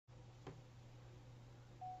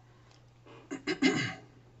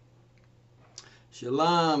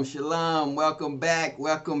Shalom, shalom. Welcome back.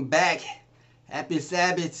 Welcome back. Happy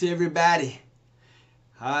Sabbath to everybody.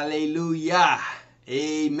 Hallelujah.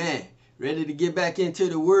 Amen. Ready to get back into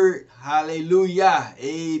the word? Hallelujah.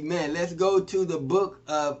 Amen. Let's go to the book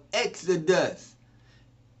of Exodus,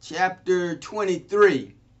 chapter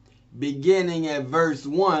 23, beginning at verse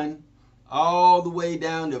 1, all the way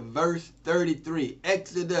down to verse 33.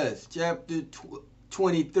 Exodus, chapter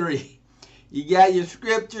 23. You got your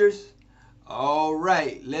scriptures? All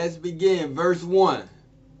right, let's begin. Verse 1.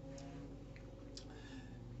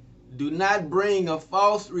 Do not bring a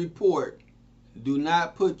false report. Do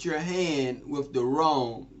not put your hand with the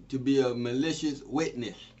wrong to be a malicious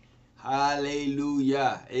witness.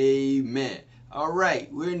 Hallelujah. Amen. All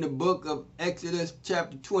right, we're in the book of Exodus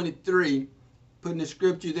chapter 23, putting the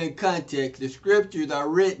scriptures in context. The scriptures are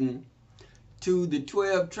written to the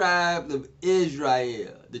 12 tribes of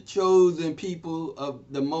Israel, the chosen people of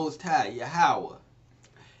the Most High, Yahweh,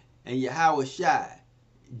 and Yahweh Shai,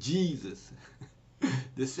 Jesus,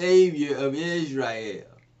 the Savior of Israel.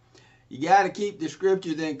 You got to keep the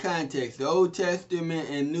scriptures in context. The Old Testament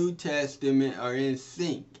and New Testament are in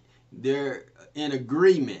sync. They're in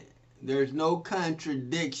agreement. There's no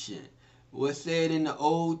contradiction. What's said in the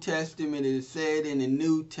Old Testament is said in the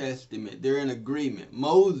New Testament. They're in agreement.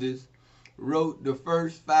 Moses wrote the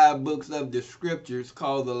first 5 books of the scriptures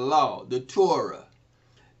called the law, the Torah.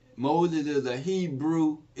 Moses is a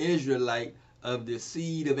Hebrew Israelite of the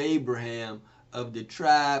seed of Abraham, of the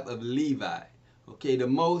tribe of Levi. Okay, the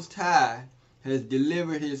Most High has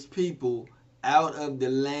delivered his people out of the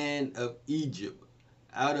land of Egypt,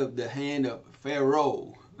 out of the hand of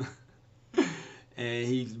Pharaoh. And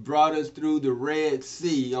he's brought us through the Red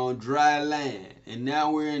Sea on dry land. And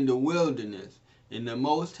now we're in the wilderness. And the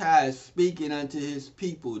Most High is speaking unto his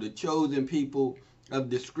people, the chosen people of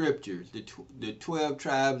the scriptures, the 12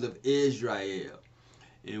 tribes of Israel.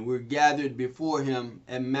 And we're gathered before him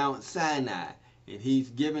at Mount Sinai. And he's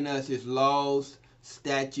given us his laws,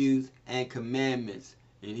 statutes, and commandments.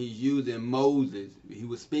 And he's using Moses. He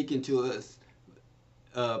was speaking to us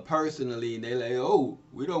personally. And they're like, oh,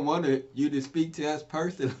 we don't want you to speak to us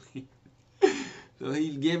personally. So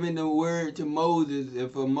he's giving the word to Moses,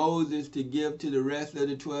 and for Moses to give to the rest of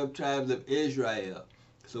the 12 tribes of Israel.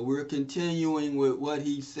 So we're continuing with what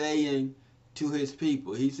he's saying to his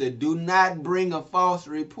people. He said, do not bring a false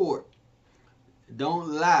report. Don't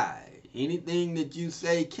lie. Anything that you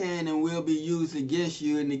say can and will be used against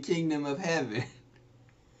you in the kingdom of heaven.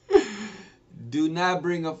 Do not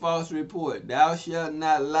bring a false report. Thou shalt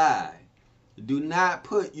not lie. Do not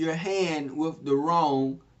put your hand with the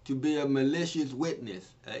wrong to be a malicious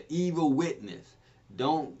witness, an evil witness.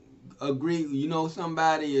 Don't agree. You know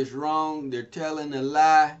somebody is wrong. They're telling a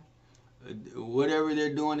lie. Whatever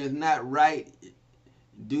they're doing is not right.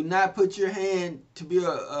 Do not put your hand to be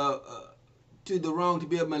to the wrong to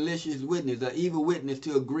be a malicious witness, an evil witness,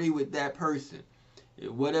 to agree with that person.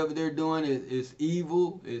 Whatever they're doing is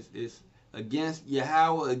evil, is against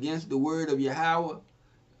Yahweh, against the word of Yahweh.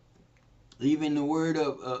 Even the word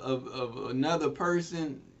of another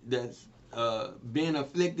person that's being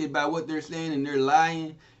afflicted by what they're saying and they're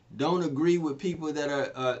lying. Don't agree with people that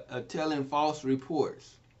are telling false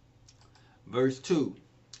reports. Verse 2.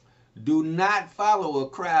 Do not follow a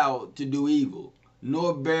crowd to do evil,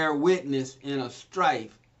 nor bear witness in a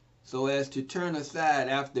strife, so as to turn aside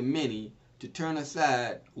after many, to turn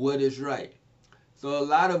aside what is right. So a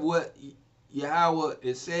lot of what Yahweh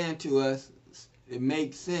is saying to us, it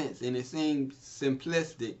makes sense and it seems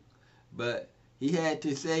simplistic, but he had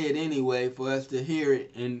to say it anyway for us to hear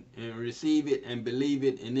it and receive it and believe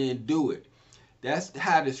it and then do it. That's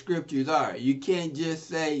how the scriptures are. You can't just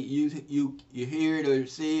say you hear it or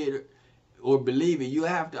see it or believe it. You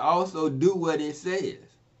have to also do what it says.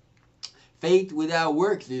 Faith without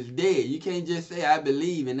works is dead. You can't just say I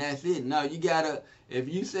believe and that's it. No, you gotta, if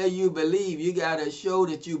you say you believe, you gotta show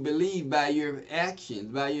that you believe by your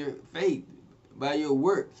actions, by your faith, by your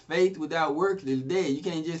works. Faith without works is dead. You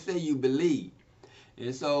can't just say you believe.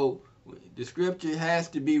 And so the scripture has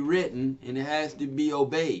to be written and it has to be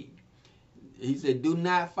obeyed. He said, do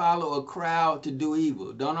not follow a crowd to do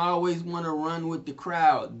evil. Don't always want to run with the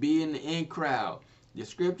crowd, be in the in crowd. The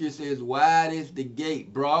scripture says, wide is the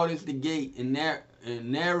gate, broad is the gate, and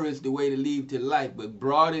narrow is the way to lead to life. But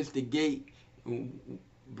broad is the gate,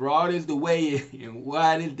 broad is the way, and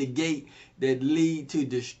wide is the gate that lead to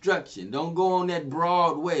destruction. Don't go on that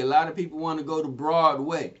broad way. A lot of people want to go to broad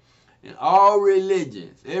way. And all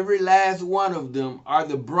religions, every last one of them are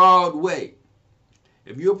the broad way.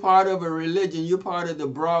 If you're part of a religion, you're part of the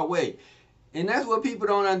broad way. And that's what people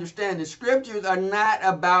don't understand. The scriptures are not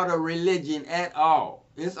about a religion at all.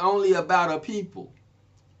 It's only about a people.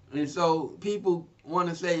 And so people want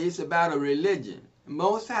to say it's about a religion.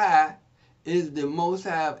 Most High is the Most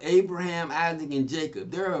High of Abraham, Isaac, and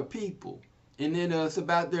Jacob. They're a people. And then it's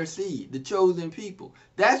about their seed, the chosen people.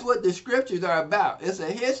 That's what the scriptures are about. It's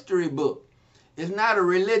a history book. It's not a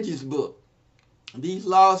religious book. These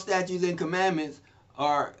laws, statutes, and commandments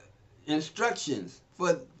are instructions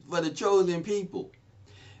for the chosen people.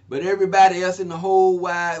 But everybody else in the whole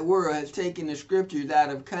wide world has taken the scriptures out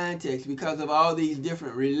of context because of all these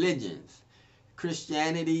different religions.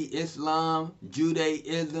 Christianity, Islam,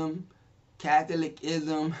 Judaism,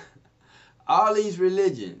 Catholicism, all these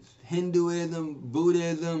religions, Hinduism,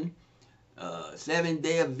 Buddhism,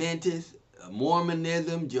 Seventh-day Adventists,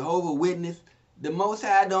 Mormonism, Jehovah's Witness. The Most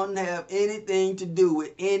High don't have anything to do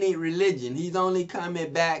with any religion. He's only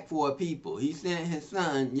coming back for a people. He sent his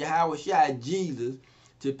son, Yahweh Shai, Jesus,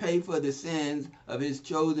 to pay for the sins of his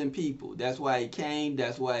chosen people. That's why he came.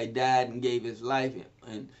 That's why he died and gave his life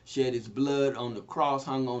and shed his blood on the cross,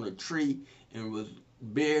 hung on a tree, and was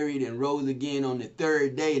buried and rose again on the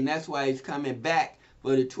third day. And that's why he's coming back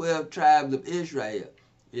for the 12 tribes of Israel.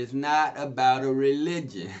 It's not about a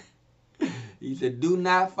religion. He said, do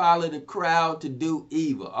not follow the crowd to do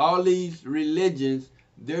evil. All these religions,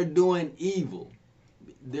 they're doing evil.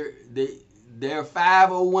 They're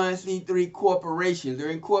 501c3 corporations.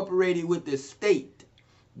 They're incorporated with the state.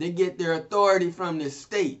 They get their authority from the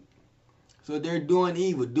state. So they're doing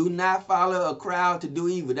evil. Do not follow a crowd to do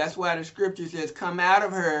evil. That's why the scripture says, come out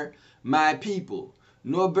of her, my people,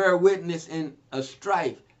 nor bear witness in a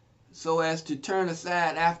strife, so as to turn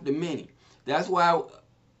aside after many. That's why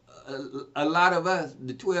a lot of us,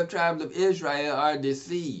 the 12 tribes of Israel, are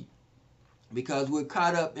deceived, because we're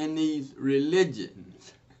caught up in these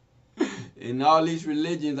religions. And all these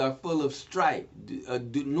religions are full of strife.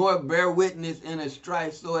 Nor bear witness in a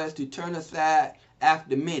strife, so as to turn aside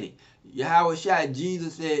after many. Yahweh Shai,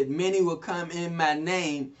 Jesus said, many will come in my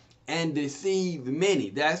name and deceive many.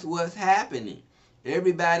 That's what's happening.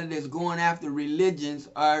 Everybody that's going after religions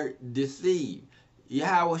are deceived.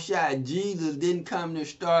 Yahweh Shai, Jesus didn't come to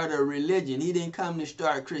start a religion. He didn't come to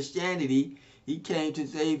start Christianity. He came to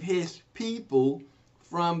save his people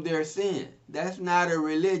from their sin. That's not a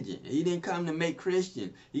religion. He didn't come to make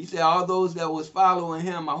Christians. He said all those that was following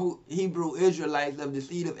him are Hebrew Israelites of the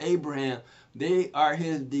seed of Abraham. They are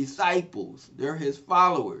his disciples. They're his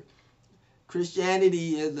followers.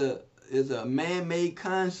 Christianity is a man-made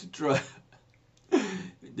construct.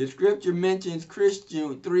 The scripture mentions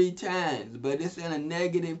Christian 3 times, but it's in a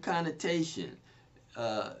negative connotation.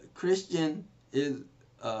 Christian is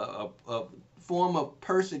a form of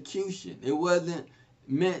persecution. It wasn't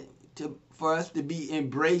meant for us to be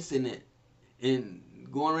embracing it and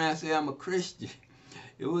going around saying I'm a Christian.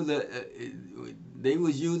 It was they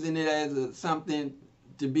was using it as something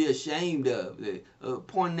to be ashamed of,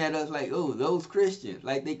 pointing at us like, oh, those Christians,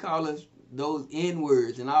 like they call us those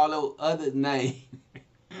N-words and all those other names.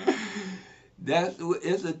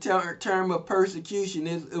 It's a term of persecution.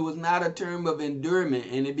 It was not a term of endurement,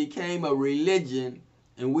 and it became a religion,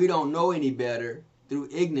 and we don't know any better through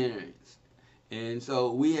ignorance. And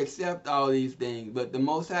so we accept all these things. But the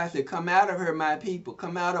Most High said, come out of her, my people.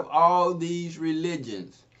 Come out of all these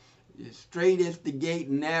religions. Straight is the gate,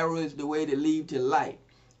 narrow is the way to lead to life.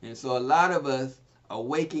 And so a lot of us are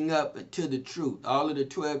waking up to the truth. All of the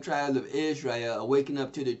 12 tribes of Israel are waking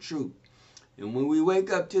up to the truth. And when we wake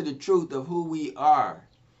up to the truth of who we are,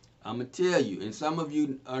 I'm going to tell you, and some of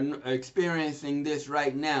you are experiencing this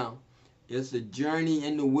right now, it's a journey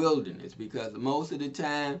in the wilderness, because most of the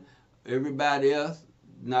time, everybody else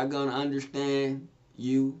not going to understand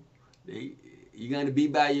you. You're going to be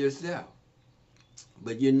by yourself.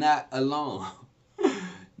 But you're not alone.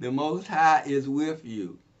 The Most High is with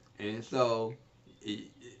you. And so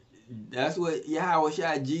that's what Yahweh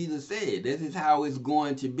Shai, Jesus said. This is how it's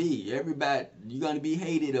going to be. Everybody, you're going to be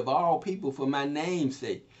hated of all people for my name's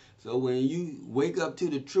sake. So when you wake up to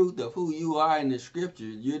the truth of who you are in the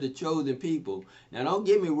scriptures, you're the chosen people. Now don't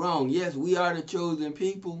get me wrong. Yes, we are the chosen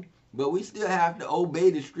people, but we still have to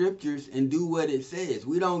obey the scriptures and do what it says.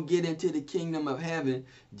 We don't get into the kingdom of heaven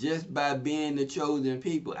just by being the chosen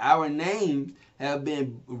people. Our names have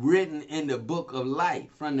been written in the book of life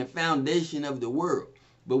from the foundation of the world.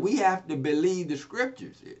 But we have to believe the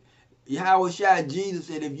scriptures. Yahweh Shai, Jesus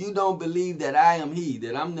said, if you don't believe that I am he,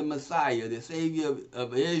 that I'm the Messiah, the Savior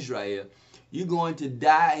of Israel, you're going to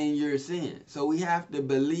die in your sin. So we have to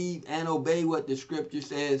believe and obey what the scripture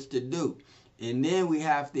says to do. And then we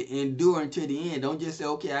have to endure until the end. Don't just say,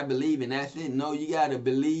 okay, I believe and that's it. No, you got to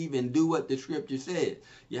believe and do what the scripture says.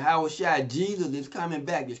 Yahweh Shai, Jesus is coming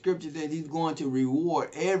back. The scripture says he's going to reward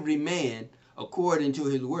every man according to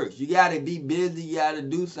his works. You got to be busy. You got to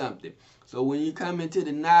do something. So when you come into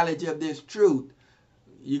the knowledge of this truth,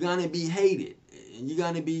 you're going to be hated. And you're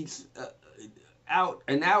going to be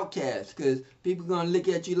an outcast, because people are going to look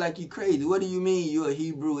at you like you crazy. What do you mean you're a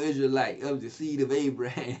Hebrew Israelite of the seed of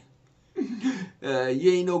Abraham?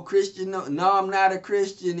 You ain't no Christian. No, I'm not a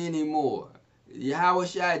Christian anymore. Yahweh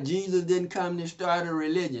Shai, Jesus didn't come to start a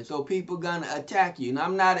religion, so people gonna attack you. And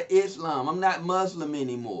I'm not an Islam. I'm not Muslim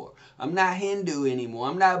anymore. I'm not Hindu anymore.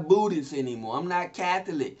 I'm not Buddhist anymore. I'm not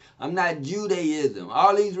Catholic. I'm not Judaism.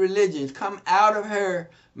 All these religions, come out of her,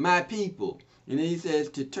 my people. And then he says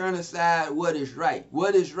to turn aside what is right.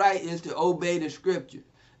 What is right is to obey the scriptures.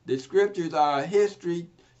 The scriptures are a history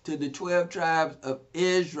to the 12 tribes of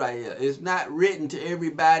Israel. It's not written to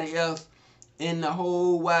everybody else in the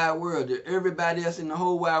whole wide world. Everybody else in the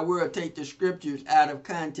whole wide world take the scriptures out of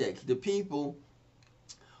context. The people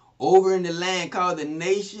over in the land called the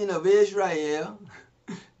nation of Israel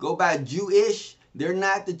go by Jewish. They're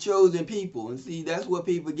not the chosen people. And see, that's what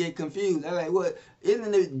people get confused. They're like, what?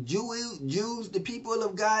 Isn't the Jews the people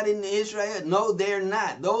of God in Israel? No, they're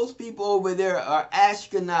not. Those people over there are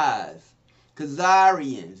Ashkenaz,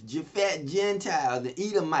 Khazarians, Japhet Gentiles, the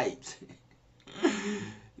Edomites.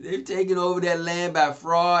 They've taken over that land by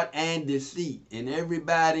fraud and deceit. And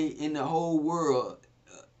everybody in the whole world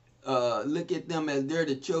look at them as they're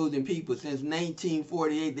the chosen people. Since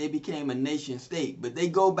 1948, they became a nation state. But they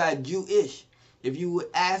go by Jewish. If you would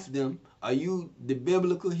ask them, are you the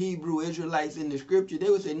biblical Hebrew Israelites in the scripture? They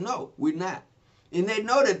would say, no, we're not. And they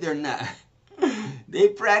know that they're not. They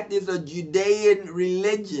practice a Judean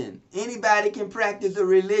religion. Anybody can practice a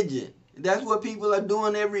religion. That's what people are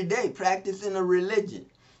doing every day, practicing a religion.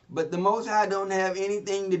 But the Most High don't have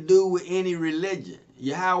anything to do with any religion.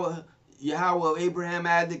 Yahweh of Abraham,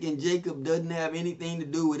 Isaac, and Jacob doesn't have anything to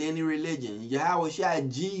do with any religion. Yahweh Shai,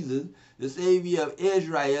 Jesus, the Savior of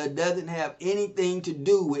Israel, doesn't have anything to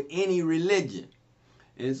do with any religion.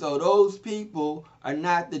 And so those people are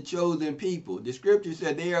not the chosen people. The scripture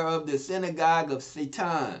said they are of the synagogue of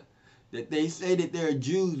Satan, that they say that they're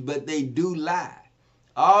Jews, but they do lie.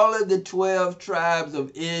 All of the 12 tribes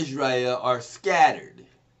of Israel are scattered.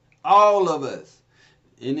 All of us.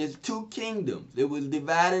 And it's 2 kingdoms. It was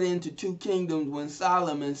divided into 2 kingdoms when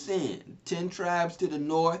Solomon sinned. 10 tribes to the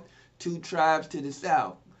north, 2 tribes to the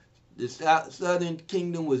south. The southern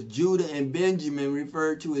kingdom was Judah and Benjamin,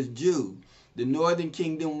 referred to as Jews. The northern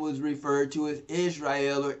kingdom was referred to as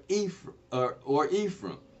Israel or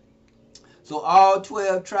Ephraim. So all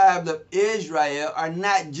 12 tribes of Israel are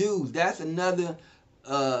not Jews. That's another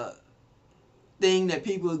thing that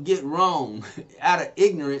people get wrong out of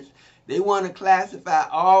ignorance. They want to classify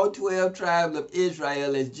all 12 tribes of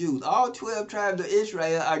Israel as Jews. All 12 tribes of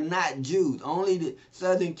Israel are not Jews. Only the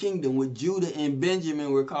southern kingdom with Judah and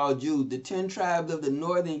Benjamin were called Jews. The 10 tribes of the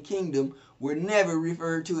northern kingdom were never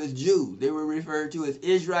referred to as Jews. They were referred to as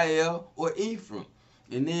Israel or Ephraim.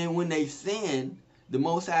 And then when they sinned, the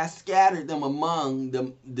Most High scattered them among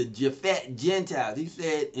the Japhet Gentiles. He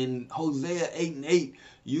said in Hosea 8:8,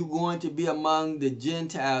 "You going to be among the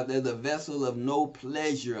Gentiles as a vessel of no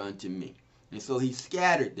pleasure unto me." And so he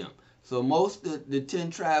scattered them. So most of the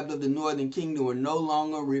 10 tribes of the northern kingdom were no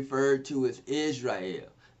longer referred to as Israel.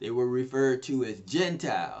 They were referred to as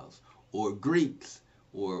Gentiles or Greeks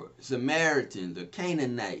or Samaritans or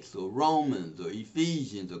Canaanites or Romans or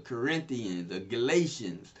Ephesians or Corinthians or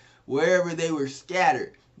Galatians. Wherever they were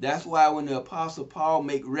scattered. That's why when the Apostle Paul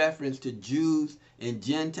make reference to Jews and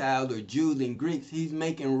Gentiles or Jews and Greeks, he's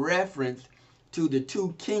making reference to the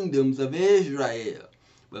 2 kingdoms of Israel.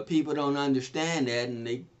 But people don't understand that, and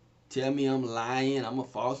they tell me I'm lying, I'm a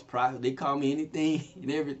false prophet. They call me anything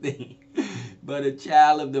and everything but a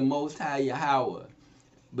child of the Most High Yahweh.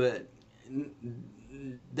 But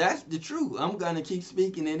that's the truth. I'm going to keep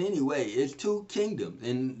speaking it anyway. It's 2 kingdoms.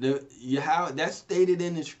 And that's stated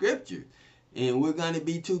in the scripture. And we're going to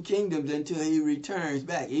be 2 kingdoms until he returns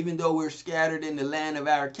back. Even though we're scattered in the land of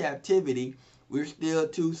our captivity, we're still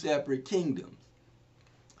 2 separate kingdoms.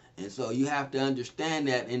 And so you have to understand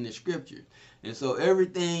that in the scriptures. And so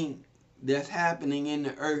everything that's happening in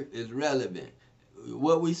the earth is relevant.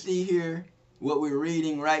 What we see here, what we're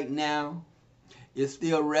reading right now, is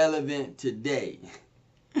still relevant today.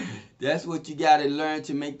 That's what you got to learn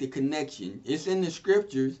to make the connection. It's in the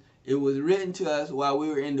scriptures. It was written to us while we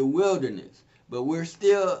were in the wilderness. But we're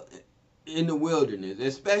still in the wilderness.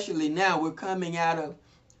 Especially now, we're coming out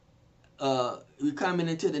of, we're coming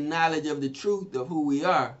into the knowledge of the truth of who we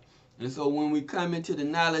are. And so when we come into the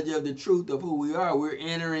knowledge of the truth of who we are, we're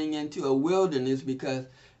entering into a wilderness because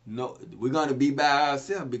we're going to be by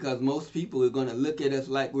ourselves, because most people are going to look at us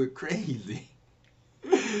like we're crazy.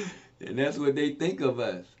 And that's what they think of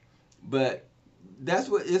us. But that's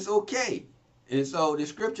what, it's okay. And so the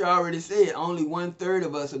scripture already said only 1/3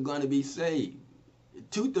 of us are going to be saved.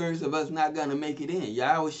 2/3 of us not going to make it in.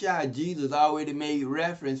 Yahweh Shai, Jesus already made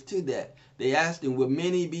reference to that. They asked him, will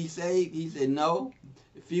many be saved? He said, no,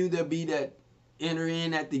 few there be that enter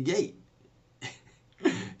in at the gate.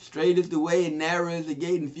 Straight is the way and narrow is the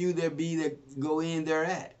gate, and few there be that go in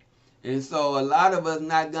thereat. And so a lot of us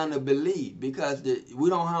not going to believe because we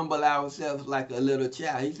don't humble ourselves like a little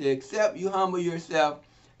child. He said, except you humble yourself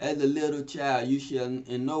as a little child, you shall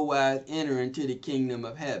in no wise enter into the kingdom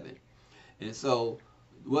of heaven. And so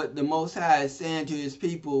what the Most High is saying to his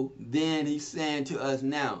people, then he's saying to us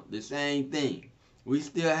now, the same thing. We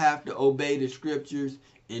still have to obey the scriptures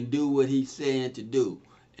and do what he's saying to do.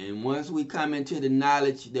 And once we come into the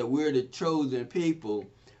knowledge that we're the chosen people,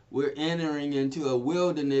 we're entering into a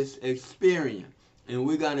wilderness experience. And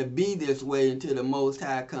we're going to be this way until the Most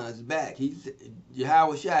High comes back.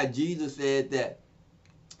 Yahweh Shai, Jesus said that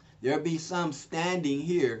there be some standing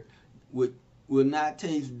here which will not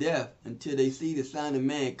taste death until they see the Son of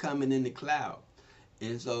Man coming in the cloud.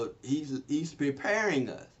 And so he's preparing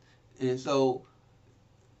us. And so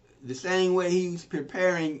the same way he was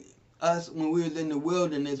preparing us when we was in the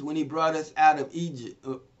wilderness, when he brought us out of Egypt,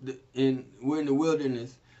 and we're in the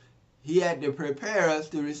wilderness, he had to prepare us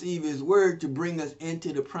to receive his word to bring us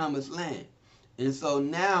into the promised land. And so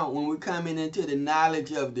now when we're coming into the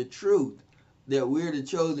knowledge of the truth, that we're the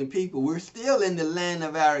chosen people, we're still in the land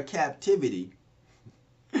of our captivity.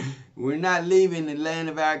 We're not leaving the land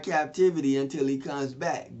of our captivity until he comes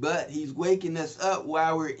back. But he's waking us up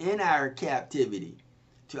while we're in our captivity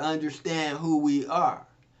to understand who we are.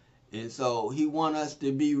 And so he wants us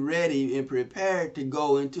to be ready and prepared to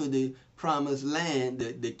go into the promised land,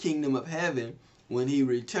 the kingdom of heaven, when he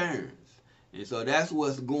returns. And so that's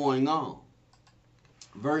what's going on.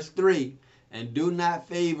 Verse 3, and do not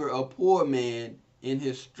favor a poor man in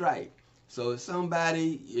his strife. So if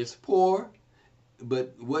somebody is poor,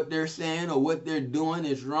 but what they're saying or what they're doing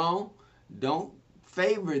is wrong, don't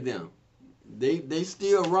favor them. They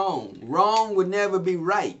still wrong. Wrong would never be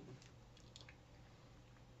right.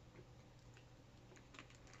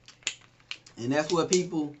 And that's what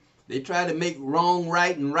people, they try to make wrong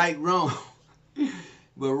right and right wrong.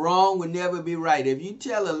 But wrong would never be right. If you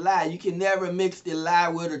tell a lie, you can never mix the lie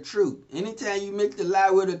with the truth. Anytime you mix the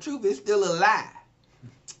lie with the truth, it's still a lie.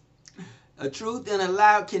 A truth and a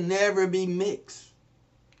lie can never be mixed.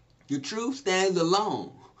 The truth stands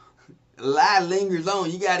alone. A lie lingers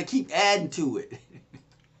on. You got to keep adding to it.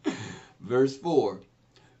 Verse 4.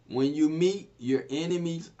 When you meet your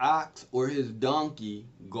enemy's ox or his donkey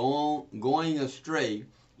going astray,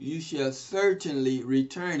 you shall certainly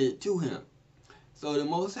return it to him. So the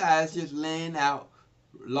Most High is just laying out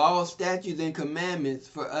laws, statutes, and commandments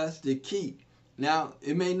for us to keep. Now,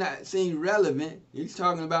 it may not seem relevant. He's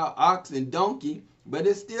talking about ox and donkey, but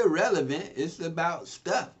it's still relevant. It's about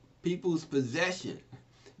stuff, people's possession.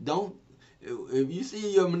 If you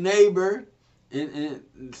see your neighbor and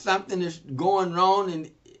something is going wrong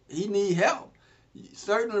and he need help,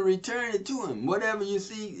 certainly return it to him. Whatever you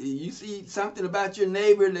see something about your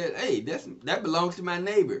neighbor that, hey, that belongs to my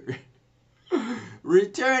neighbor.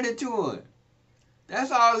 Return it to him.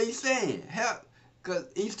 That's all he's saying. Help, because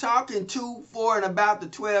he's talking to, for, and about the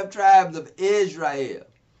 12 tribes of Israel.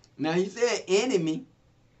 Now he said enemy,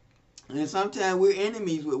 and sometimes we're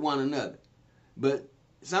enemies with one another. But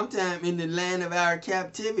sometimes in the land of our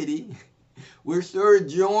captivity, we're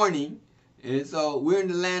sojourning. And so we're in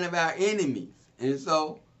the land of our enemies. And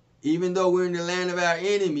so even though we're in the land of our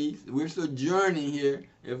enemies, we're sojourning here.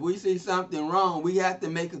 If we see something wrong, we have to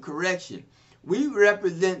make a correction. We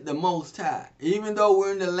represent the Most High. Even though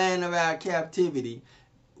we're in the land of our captivity,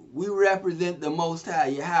 we represent the Most High,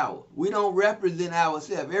 Yahweh. We don't represent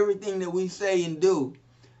ourselves. Everything that we say and do,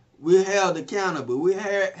 we're held accountable. We're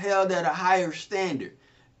held at a higher standard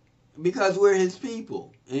because we're his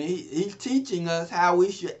people. And he's teaching us how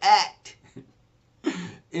we should act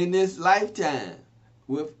in this lifetime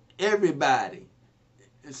with everybody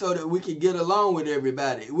so that we can get along with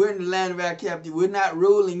everybody. We're in the land of our captivity. We're not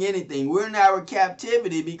ruling anything. We're in our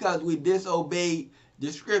captivity because we disobeyed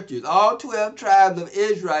the scriptures. All 12 tribes of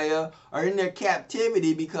Israel are in their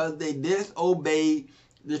captivity because they disobeyed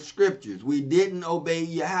the scriptures. We didn't obey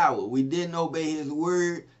Yahweh. We didn't obey his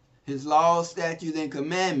word, his laws, statutes, and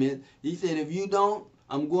commandments. He said, if you don't,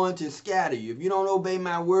 I'm going to scatter you. If you don't obey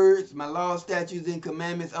my words, my laws, statutes, and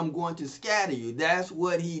commandments, I'm going to scatter you. That's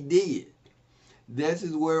what he did. This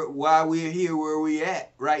is why we're here where we're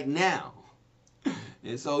at right now.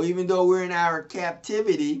 And so even though we're in our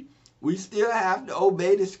captivity, we still have to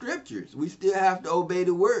obey the scriptures. We still have to obey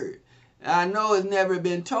the word. I know it's never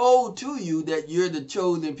been told to you that you're the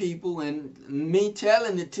chosen people, and me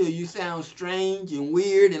telling it to you sounds strange and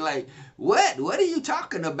weird and like, what? What are you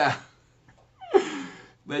talking about?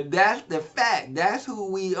 But that's the fact. That's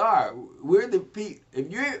who we are. We're the people.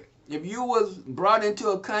 If you was brought into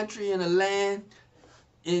a country and a land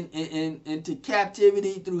into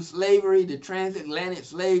captivity through slavery, the transatlantic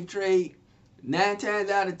slave trade, 9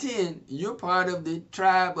 times out of 10, you're part of the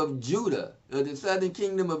tribe of Judah, or the southern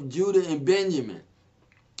kingdom of Judah and Benjamin.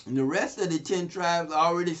 And the rest of the 10 tribes are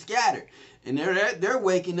already scattered. And they're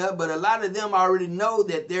waking up, but a lot of them already know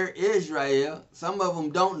that they're Israel. Some of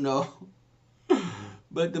them don't know.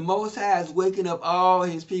 But the Most High is waking up all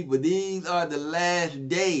his people. These are the last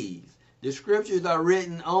days. The scriptures are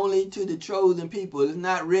written only to the chosen people. It's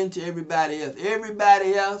not written to everybody else.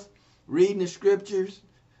 Everybody else reading the scriptures,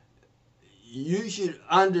 you should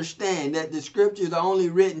understand that the scriptures are only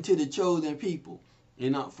written to the chosen people.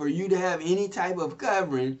 And for you to have any type of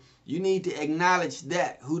covering, you need to acknowledge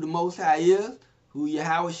that, who the Most High is, who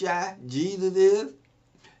Yahweh Jesus is,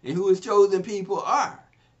 and who his chosen people are.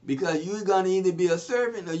 Because you're going to either be a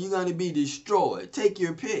servant or you're going to be destroyed. Take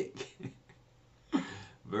your pick.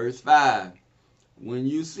 Verse 5. When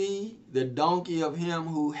you see the donkey of him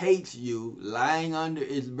who hates you lying under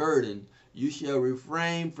its burden, you shall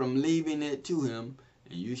refrain from leaving it to him,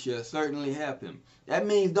 and you shall certainly help him. That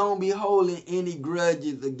means don't be holding any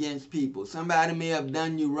grudges against people. Somebody may have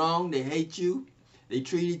done you wrong. They hate you. They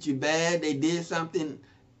treated you bad. They did something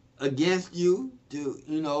against you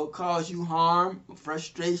to, cause you harm,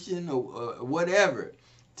 frustration, or whatever.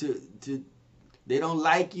 They don't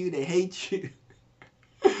like you. They hate you.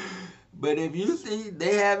 But if you see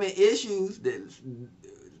they having issues,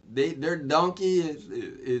 their donkey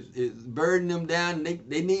is burdening them down.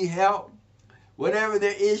 They need help. Whatever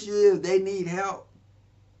their issue is, they need help.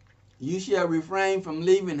 You shall refrain from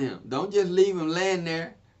leaving him. Don't just leave him laying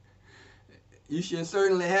there. You should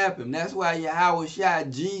certainly help him. That's why Yahweh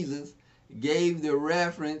Jesus gave the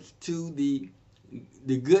reference to the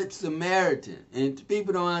Good Samaritan. And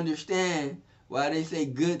people don't understand why they say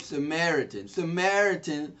Good Samaritan.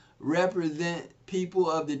 Samaritan represent people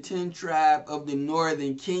of the 10 tribe of the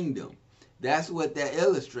northern kingdom. That's what that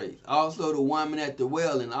illustrates. Also the woman at the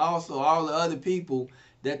well, and also all the other people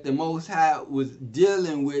that the Most High was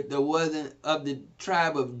dealing with that wasn't of the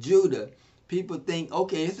tribe of Judah. People think,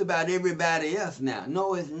 okay, it's about everybody else now.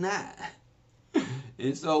 No, it's not.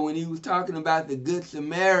 And so when he was talking about the Good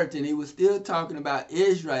Samaritan, he was still talking about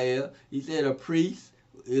Israel. He said a priest,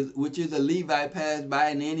 which is a Levite, passed by,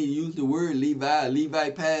 and then he used the word Levi. A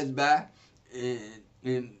Levite passed by,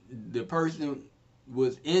 and the person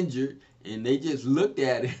was injured, and they just looked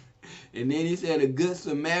at it. And then he said a Good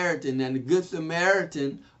Samaritan, and the Good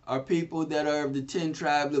Samaritan are people that are of the 10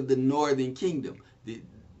 tribes of the northern kingdom.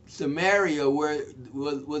 Samaria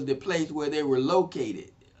was the place where they were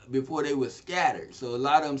located before they were scattered. So a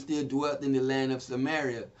lot of them still dwelt in the land of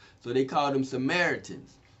Samaria. So they called them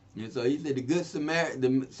Samaritans. And so he said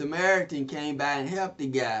the Samaritan came by and helped the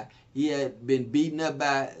guy. He had been beaten up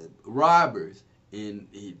by robbers. And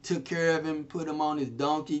he took care of him, put him on his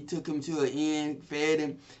donkey, took him to an inn, fed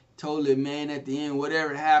him, told the man at the end,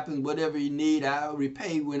 whatever happens, whatever you need, I'll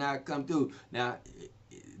repay when I come through. Now,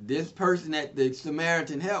 this person that the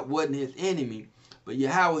Samaritan helped wasn't his enemy. But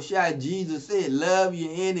Yahweh Jesus said, love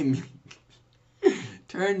your enemy.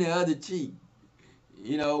 Turn the other cheek.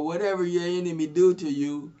 Whatever your enemy do to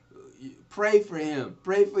you, pray for him.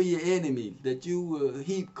 Pray for your enemies, that you will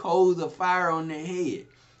heap coals of fire on their head.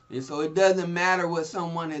 And so it doesn't matter what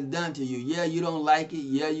someone has done to you. Yeah, you don't like it.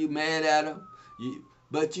 Yeah, you mad at them.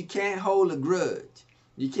 But you can't hold a grudge.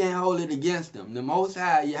 You can't hold it against them. The Most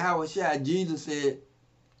High, Yahweh Jesus said,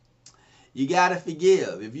 you got to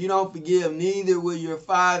forgive. If you don't forgive, neither will your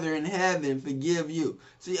Father in heaven forgive you.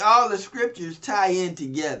 See, all the scriptures tie in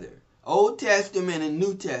together. Old Testament and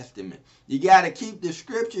New Testament. You got to keep the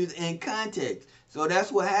scriptures in context. So that's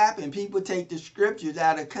what happened. People take the scriptures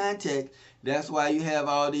out of context. That's why you have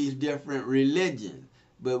all these different religions.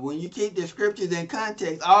 But when you keep the scriptures in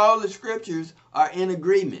context, all the scriptures are in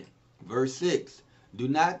agreement. Verse 6. Do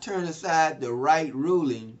not turn aside the right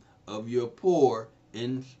ruling of your poor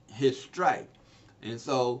in his strife. And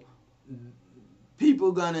so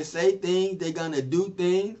people going to say things, they're going to do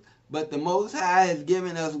things, but the Most High has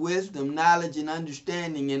given us wisdom, knowledge, and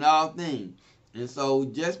understanding in all things. And so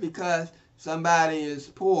just because somebody is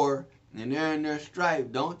poor and they're in their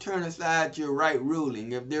strife, don't turn aside your right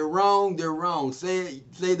ruling. If they're wrong, they're wrong. Say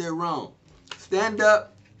they're wrong. Stand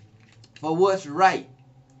up for what's right.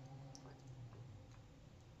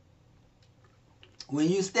 When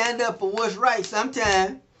you stand up for what's right,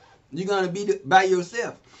 sometimes you're going to be by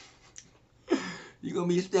yourself. You're going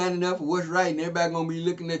to be standing up for what's right, and everybody going to be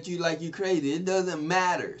looking at you like you crazy. It doesn't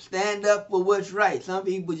matter. Stand up for what's right. Some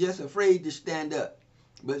people just afraid to stand up.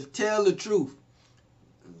 But tell the truth.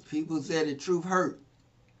 People say the truth hurt.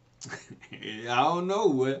 I don't know.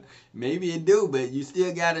 Well, maybe it do, but you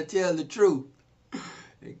still got to tell the truth.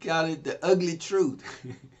 They call it the ugly truth.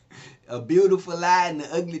 A beautiful lie and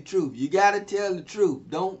the ugly truth. You got to tell the truth.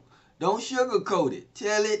 Don't sugarcoat it.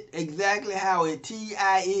 Tell it exactly how it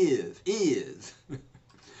T.I. is.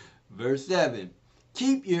 Verse 7.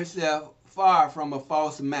 Keep yourself far from a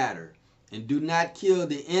false matter, and do not kill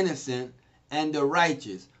the innocent and the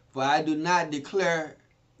righteous, for I do not declare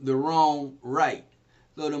the wrong right.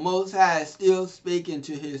 So the Most High is still speaking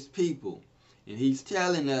to his people, and he's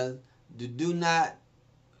telling us to do not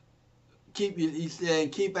he's saying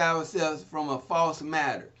keep ourselves from a false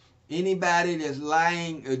matter. Anybody that's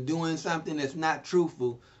lying or doing something that's not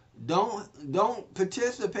truthful, don't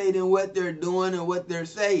participate in what they're doing or what they're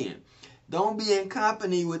saying. Don't be in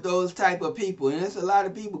company with those type of people. And there's a lot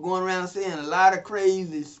of people going around saying a lot of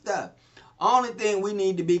crazy stuff. Only thing we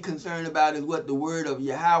need to be concerned about is what the word of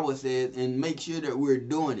Yahweh says, and make sure that we're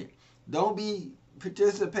doing it. Don't be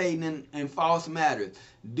participating in false matters.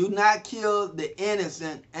 Do not kill the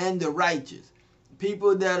innocent and the righteous.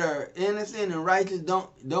 People that are innocent and righteous,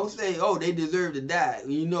 don't say, oh, they deserve to die.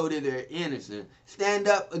 You know that they're innocent. Stand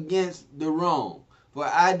up against the wrong. For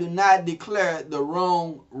I do not declare the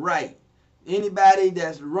wrong right. Anybody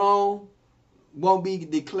that's wrong won't be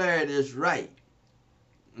declared as right.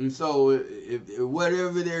 And so if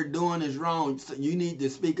whatever they're doing is wrong, you need to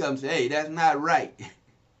speak up and say, hey, that's not right.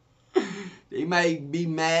 They might be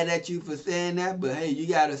mad at you for saying that, but hey, you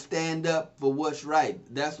got to stand up for what's right.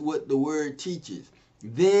 That's what the word teaches.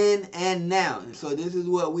 Then and now. And so this is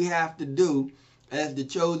what we have to do as the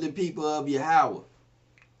chosen people of Yahweh.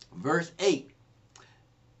 Verse 8.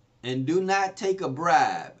 And do not take a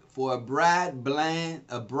bribe, for a bribe blinds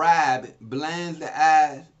the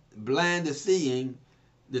eyes, blind the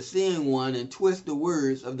seeing one, and twist the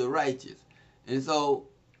words of the righteous. And so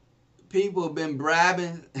people have been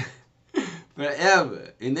bribing forever,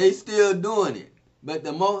 and they still doing it. But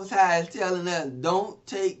the Most High is telling us, don't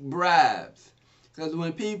take bribes. Because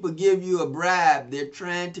when people give you a bribe, they're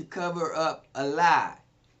trying to cover up a lie.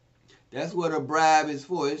 That's what a bribe is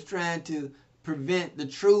for. It's trying to prevent the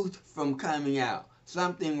truth from coming out.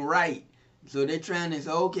 Something right. So they're trying to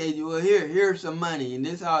say, okay, well, here's some money, and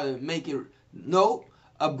this how to make it. Nope.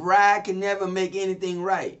 A bribe can never make anything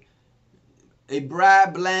right. A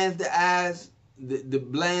bribe blinds the eyes,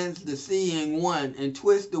 blinds the seeing one, and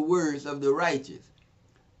twists the words of the righteous.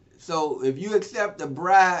 So if you accept a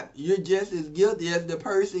bribe, you're just as guilty as the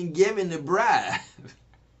person giving the bribe.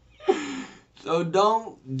 So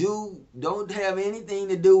don't have anything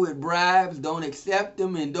to do with bribes. Don't accept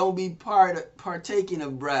them, and don't be partaking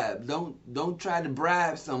of bribes. Don't try to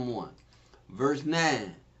bribe someone. Verse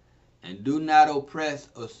 9. And do not oppress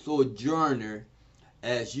a sojourner,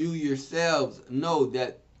 as you yourselves know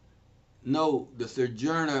the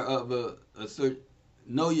sojourner of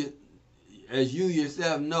as you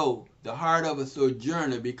yourself know the heart of a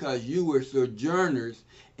sojourner, because you were sojourners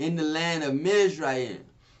in the land of Mizraim.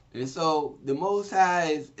 And so the Most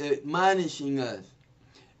High is admonishing us.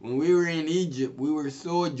 When we were in Egypt, we were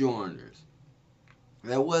sojourners.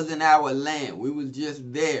 That wasn't our land. We was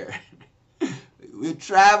just there. We're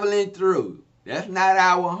traveling through. That's not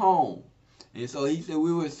our home. And so he said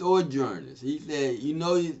we were sojourners. He said, you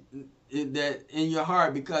know that in your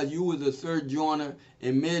heart, because you was a sojourner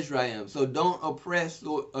in Mizraim. So don't oppress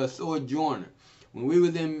a sojourner. When we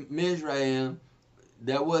was in Mizraim,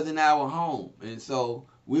 that wasn't our home. And so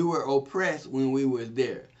we were oppressed when we were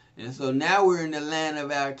there. And so now we're in the land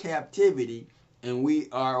of our captivity, and we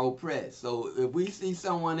are oppressed. So if we see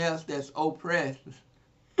someone else that's oppressed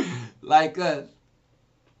like us,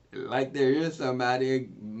 like there is somebody,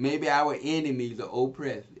 maybe our enemies are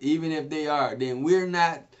oppressed. Even if they are, then we're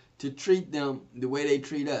not to treat them the way they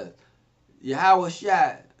treat us. Yahweh,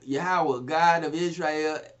 God of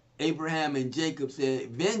Israel, Abraham, and Jacob said,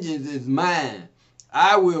 vengeance is mine.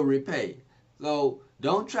 I will repay. So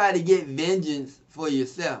don't try to get vengeance for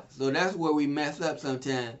yourself. So that's where we mess up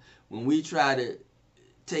sometimes, when we try to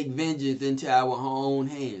take vengeance into our own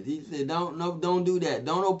hands. He said, don't do that.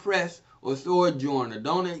 Don't oppress or sojourner.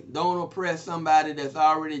 Don't oppress somebody that's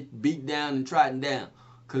already beat down and trodden down.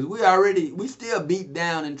 Because we still beat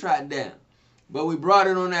down and trodden down. But we brought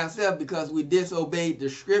it on ourselves because we disobeyed the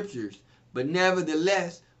scriptures. But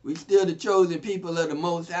nevertheless, we still the chosen people of the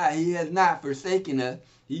Most High. He has not forsaken us.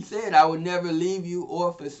 He said, I will never leave you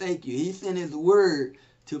or forsake you. He sent his word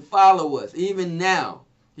to follow us. Even now,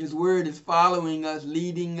 his word is following us,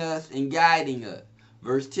 leading us, and guiding us.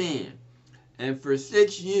 Verse 10. And for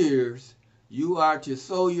 6 years you are to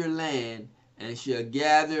sow your land and shall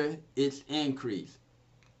gather its increase.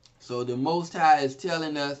 So the Most High is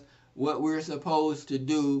telling us what we're supposed to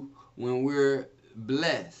do when we're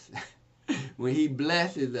blessed. When he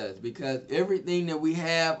blesses us, because everything that we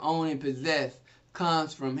have, own, and possess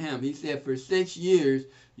comes from him. He said for 6 years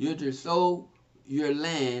you're to sow your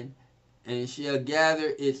land and shall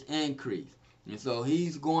gather its increase. And so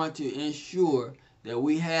he's going to ensure that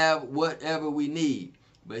we have whatever we need.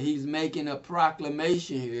 But he's making a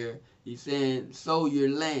proclamation here. He's saying sow your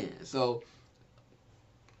land. So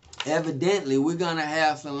evidently we're going to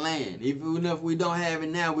have some land. Even if we don't have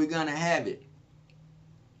it now, we're going to have it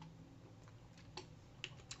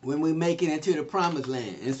when we make it into the promised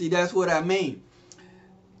land. And see, that's what I mean.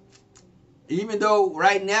 Even though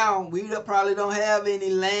right now we probably don't have any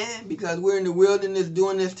land because we're in the wilderness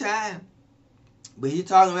during this time. But he's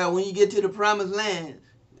talking about when you get to the promised land,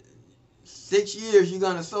 6 years you're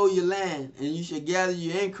going to sow your land and you should gather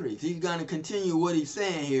your increase. He's going to continue what he's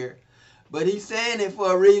saying here. But he's saying it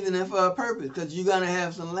for a reason and for a purpose, because you're going to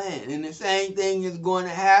have some land. And the same thing is going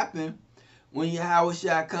to happen when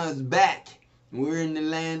Yahushua comes back. We're in the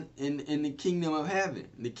land, in the kingdom of heaven,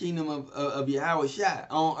 the kingdom of Yahushua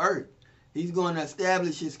on earth. He's going to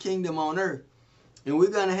establish his kingdom on earth. And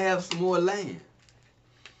we're going to have some more land.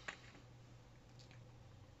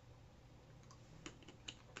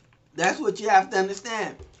 That's what you have to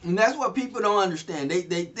understand. And that's what people don't understand.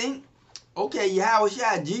 They think, okay,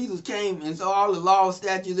 Yahushua, Jesus came, and so all the laws,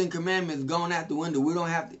 statutes, and commandments gone out the window. We don't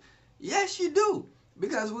have to. Yes, you do.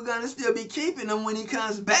 Because we're going to still be keeping them when he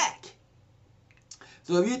comes back.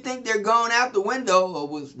 So if you think they're going out the window or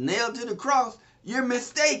was nailed to the cross, you're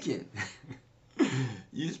mistaken.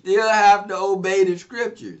 You still have to obey the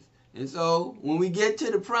scriptures. And so when we get to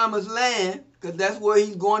the promised land, because that's where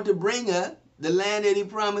he's going to bring us, the land that he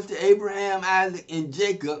promised to Abraham, Isaac, and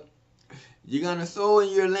Jacob, you're going to sow in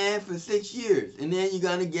your land for 6 years. And then you're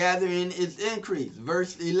going to gather in its increase.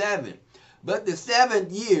 Verse 11. But the 7th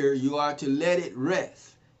year you are to let it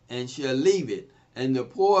rest, and shall leave it, and the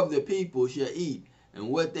poor of the people shall eat. And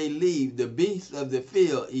what they leave, the beasts of the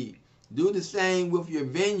field eat. Do the same with your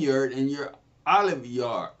vineyard and your olive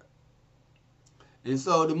yard. And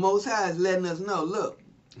so the Most High is letting us know, look,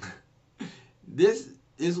 this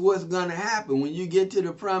is what's going to happen. When you get to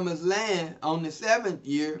the promised land on the 7th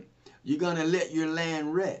year, you're going to let your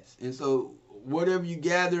land rest. And so whatever you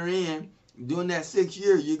gather in during that 6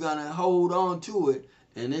 years, you're going to hold on to it.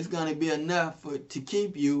 And it's going to be enough to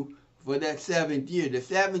keep you for that 7th year. The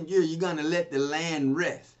 7th year, you're going to let the land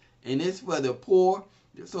rest. And it's for the poor,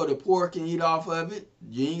 so the poor can eat off of it.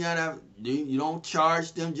 You don't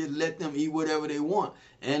charge them, just let them eat whatever they want.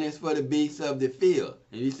 And it's for the beasts of the field.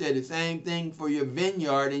 And he said the same thing for your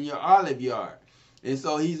vineyard and your olive yard. And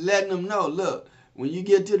so he's letting them know, look, when you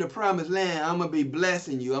get to the promised land, I'm going to be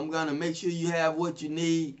blessing you. I'm going to make sure you have what you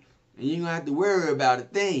need, and you don't have to worry about a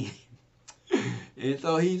thing. And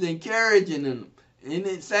so he's encouraging them. In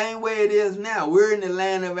the same way it is now, we're in the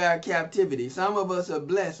land of our captivity. Some of us are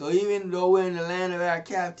blessed. So even though we're in the land of our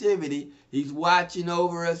captivity, he's watching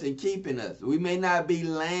over us and keeping us. We may not be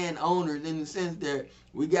landowners in the sense that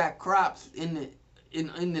we got crops in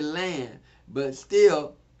the land, but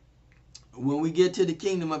still, when we get to the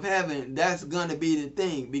kingdom of heaven, that's going to be the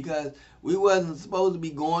thing, because we wasn't supposed to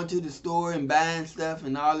be going to the store and buying stuff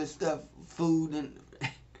and all this stuff, food, and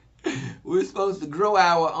we're supposed to grow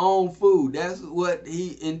our own food. That's what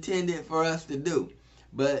he intended for us to do.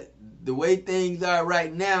 But the way things are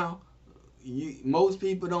right now, most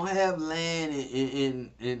people don't have land,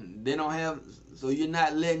 and they don't have, so you're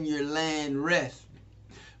not letting your land rest.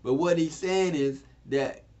 But what he's saying is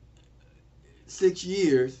that 6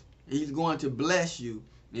 years, he's going to bless you,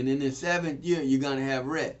 and in the 7th year, you're going to have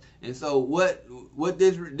rest. And so what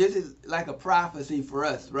this is like a prophecy for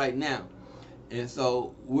us right now. And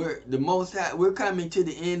so we're coming to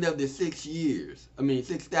the end of the 6 years.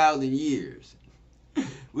 6,000 years.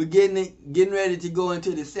 We're getting ready to go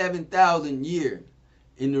into the 7,000th year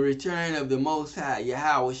in the return of the Most High,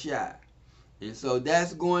 Yahushua. And so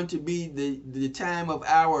that's going to be the time of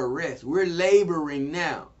our rest. We're laboring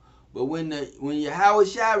now. But when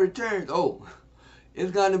Yahushua returns,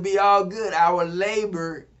 it's going to be all good. Our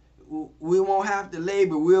labor, we won't have to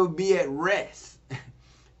labor. We'll be at rest.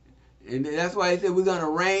 And that's why he said we're going to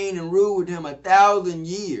reign and rule with him 1,000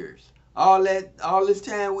 years. All this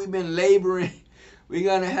time we've been laboring, we're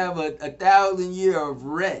going to have a 1,000 year of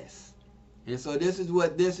rest. And so this is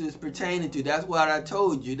what this is pertaining to. That's what I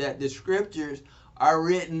told you, that the scriptures are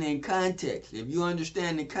written in context. If you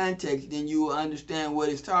understand the context, then you will understand what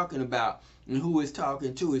it's talking about and who it's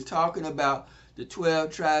talking to. It's talking about the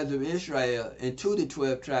 12 tribes of Israel and to the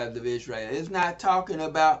 12 tribes of Israel. It's not talking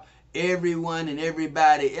about everyone and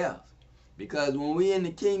everybody else. Because when we in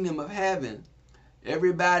the kingdom of heaven,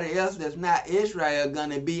 everybody else that's not Israel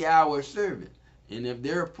gonna be our servant. And if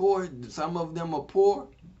they're poor, some of them are poor,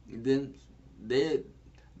 then they'll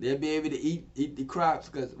be able to eat the crops,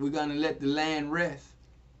 because we're gonna let the land rest.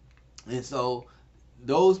 And so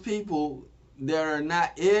those people that are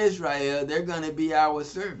not Israel, they're gonna be our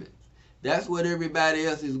servants. That's what everybody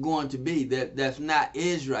else is going to be. That's not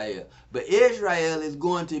Israel. But Israel is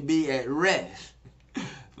going to be at rest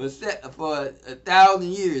for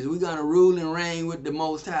 1,000 years. We're going to rule and reign with the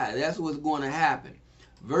Most High. That's what's going to happen.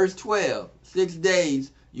 Verse 12, 6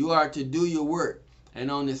 days you are to do your work,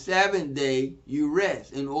 and on the 7th day you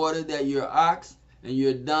rest, in order that your ox and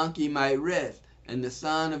your donkey might rest, and the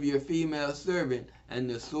son of your female servant and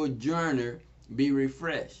the sojourner be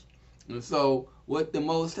refreshed. And so what the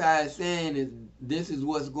Most High is saying is, this is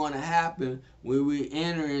what's going to happen when we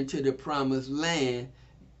enter into the promised land.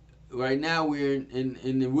 Right now we're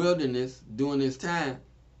in the wilderness during this time.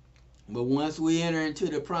 But once we enter into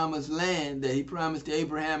the promised land that he promised to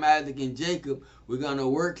Abraham, Isaac, and Jacob, we're going to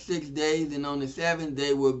work 6 days, and on the 7th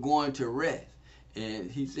day we're going to rest.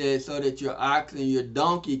 And he said, so that your ox and your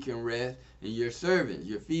donkey can rest, and your servants,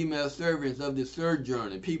 your female servants of the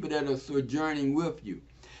sojourner, people that are sojourning with you.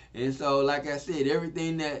 And so, like I said,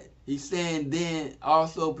 everything that he's saying then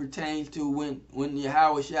also pertains to when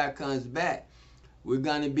Yahweh Shai comes back. We're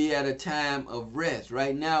going to be at a time of rest.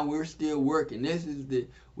 Right now, we're still working.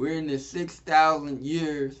 We're in the 6,000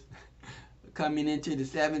 years, coming into the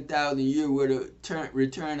 7,000 year, where the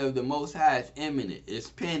return of the Most High is imminent. It's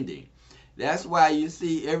pending. That's why you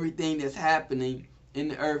see everything that's happening in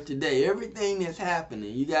the earth today. Everything that's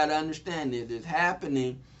happening, you got to understand this, is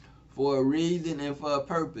happening for a reason and for a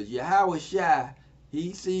purpose. Yahweh Shai,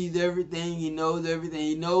 he sees everything, he knows everything,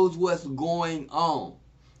 he knows what's going on.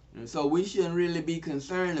 And so we shouldn't really be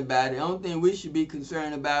concerned about it. The only thing we should be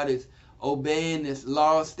concerned about is obeying his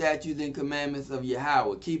laws, statutes, and commandments of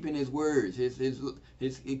Yahweh, keeping his words,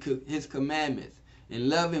 his commandments, and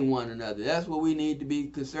loving one another. That's what we need to be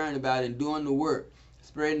concerned about, and doing the work,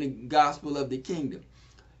 spreading the gospel of the kingdom.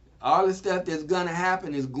 All the stuff that's going to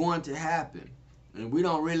happen is going to happen. And we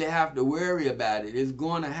don't really have to worry about it. It's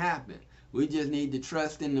going to happen. We just need to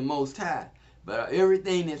trust in the Most High. But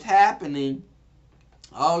everything that's happening,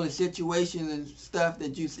 all the situations and stuff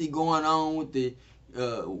that you see going on with the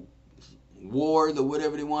wars or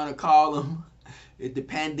whatever they want to call them, the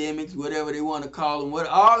pandemics, whatever they want to call them,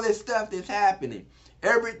 all this stuff that's happening,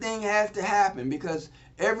 everything has to happen, because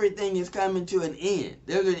everything is coming to an end.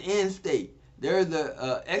 There's an end state. There's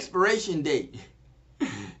an expiration date.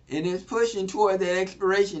 And it's pushing toward that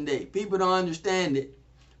expiration date. People don't understand it,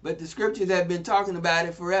 but the scriptures have been talking about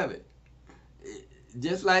it forever.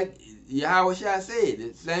 Just like Yahweh Shai said,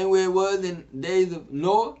 the same way it was in the days of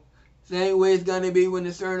Noah, same way it's going to be when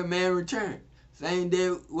the Son of Man returns. Same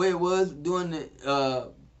way it was during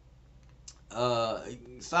the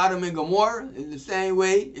Sodom and Gomorrah, is the same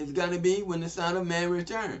way it's going to be when the Son of Man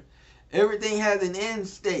returns. Everything has an end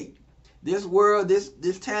state. This world,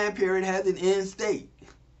 this time period has an end state.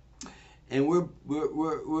 And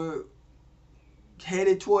we're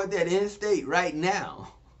headed toward that end state right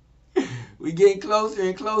now. We're getting closer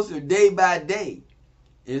and closer day by day.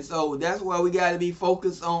 And so that's why we got to be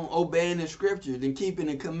focused on obeying the scriptures and keeping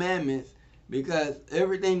the commandments, because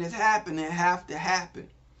everything that's happening have to happen.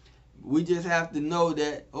 We just have to know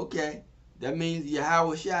that, okay, that means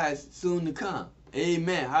Yahweh Shai is soon to come.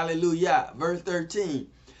 Amen. Hallelujah. Verse 13.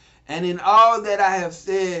 And in all that I have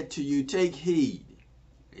said to you, take heed.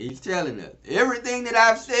 He's telling us, everything that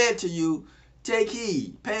I've said to you, take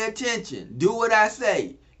heed, pay attention, do what I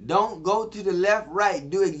say. Don't go to the left, right.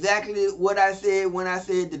 Do exactly what I said when I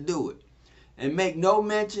said to do it. And make no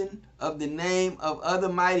mention of the name of other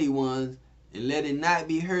mighty ones, and let it not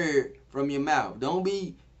be heard from your mouth. Don't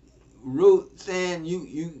be rude saying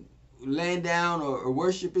you laying down or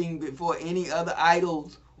worshiping before any other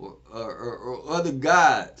idols or other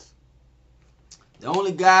gods. The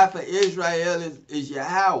only God for Israel is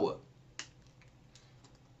Yahweh,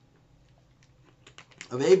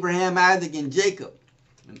 of Abraham, Isaac, and Jacob,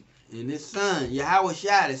 and his son, Yahweh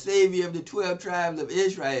Shai, the Savior of the 12 tribes of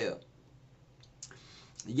Israel.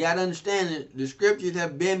 You got to understand that the scriptures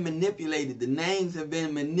have been manipulated. The names have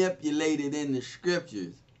been manipulated in the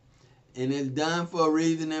scriptures. And it's done for a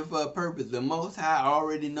reason and for a purpose. The Most High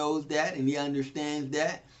already knows that, and he understands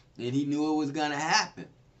that, and he knew it was going to happen.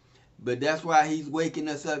 But that's why he's waking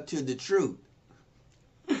us up to the truth.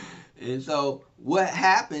 And so what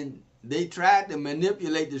happened, they tried to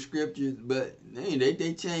manipulate the scriptures, but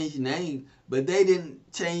they changed names, but they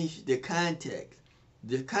didn't change the context.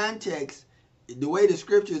 The context, the way the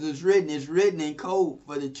scriptures is written in code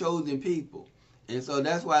for the chosen people. And so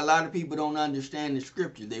that's why a lot of people don't understand the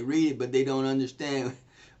scriptures. They read it, but they don't understand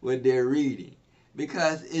what they're reading.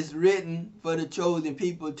 Because it's written for the chosen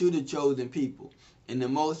people to the chosen people. And the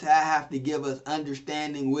Most High have to give us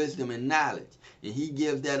understanding, wisdom, and knowledge. And he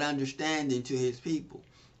gives that understanding to his people.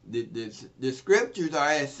 The scriptures are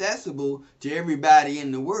accessible to everybody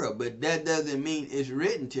in the world, but that doesn't mean it's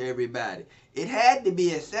written to everybody. It had to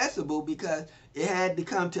be accessible because it had to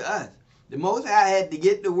come to us. The Most High had to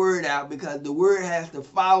get the word out because the word has to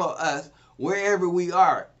follow us wherever we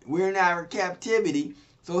are. We're in our captivity,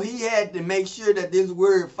 so he had to make sure that this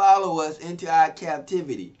word follow us into our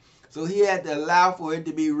captivity. So he had to allow for it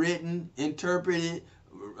to be written, interpreted,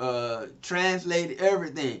 translated,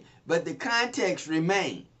 everything. But the context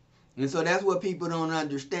remained. And so that's what people don't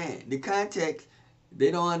understand. The context, they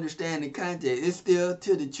don't understand the context. It's still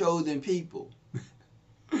to the chosen people.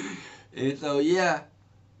 And so, yeah,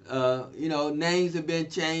 names have been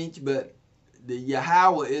changed, but the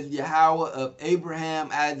Yahweh is Yahweh of Abraham,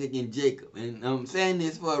 Isaac, and Jacob. And I'm saying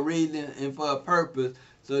this for a reason and for a purpose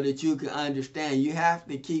so that you can understand. You have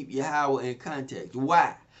to keep Yahweh in context.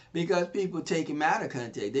 Why? Because people take him out of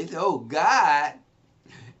context. They say, oh, God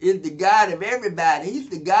is the God of everybody. He's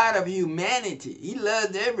the God of humanity. He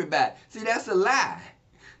loves everybody. See, that's a lie.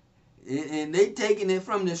 And they taking it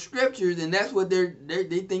from the scriptures, and that's what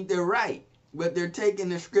they think they're right. But they're taking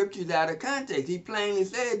the scriptures out of context. He plainly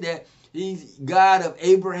said that he's God of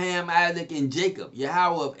Abraham, Isaac, and Jacob.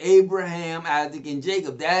 Yahweh of Abraham, Isaac, and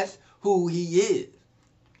Jacob. That's who he is.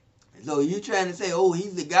 So you're trying to say, oh,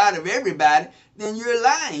 he's the God of everybody, then you're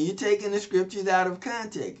lying. You're taking the scriptures out of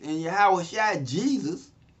context. And Yahweh Shai, Jesus,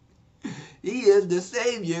 he is the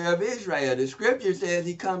Savior of Israel. The scripture says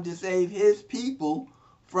he come to save his people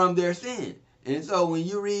from their sin. And so when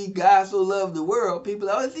you read God so loved the world, people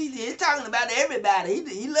are, oh, he's talking about everybody.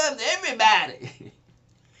 He loves everybody.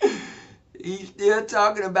 He's still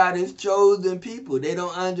talking about his chosen people. They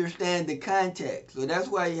don't understand the context. So that's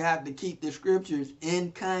why you have to keep the scriptures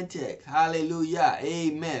in context. Hallelujah.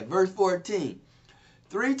 Amen. Verse 14.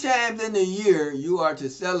 3 times in a year you are to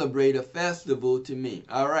celebrate a festival to me.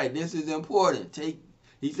 All right, this is important.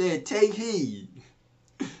 He said, take heed.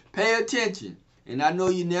 Pay attention. And I know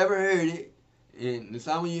you never heard it. And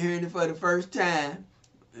some of you hearing it for the first time.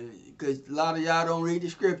 Because a lot of y'all don't read the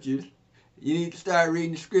scriptures. You need to start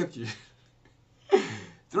reading the scriptures.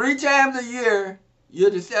 3 times a year, you're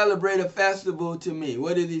to celebrate a festival to me.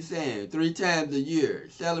 What is he saying? 3 times a year,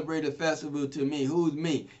 celebrate a festival to me. Who's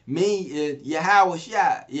me? Me is Yahweh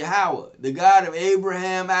Shai, Yahweh, the God of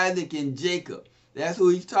Abraham, Isaac, and Jacob. That's who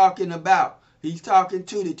he's talking about. He's talking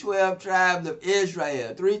to the 12 tribes of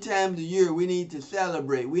Israel. 3 times a year, we need to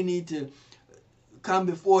celebrate. We need to come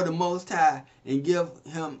before the Most High and give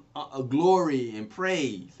him a glory and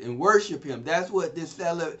praise and worship him. That's what it's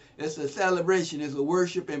a celebration. It's a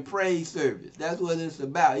worship and praise service. That's what it's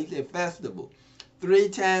about. He said festival. 3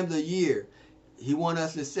 times a year he wants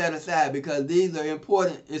us to set aside because these are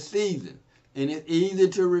important. It's season. And it's easy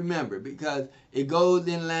to remember because it goes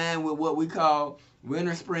in line with what we call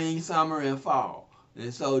winter, spring, summer, and fall.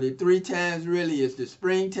 And so the 3 times really is the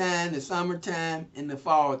springtime, the summertime, and the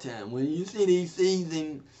fall time. When you see these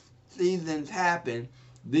seasons happen,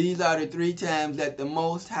 these are the 3 times that the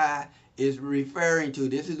Most High is referring to.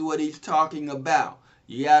 This is what he's talking about.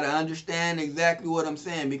 You got to understand exactly what I'm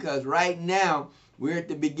saying because right now we're at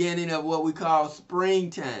the beginning of what we call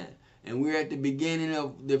springtime. And we're at the beginning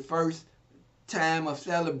of the first time of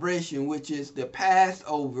celebration, which is the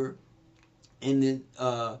Passover and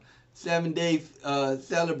the 7-day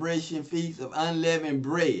celebration feast of unleavened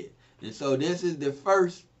bread. And so this is the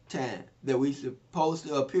first time that we're supposed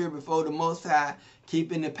to appear before the Most High,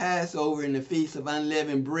 keeping the Passover and the feast of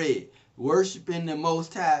unleavened bread, worshiping the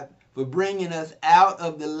Most High for bringing us out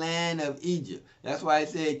of the land of Egypt. That's why I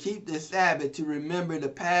said keep the Sabbath to remember the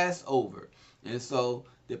Passover. And so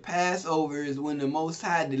the Passover is when the Most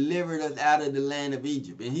High delivered us out of the land of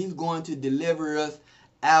Egypt. And he's going to deliver us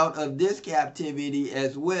out of this captivity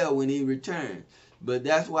as well when he returns. But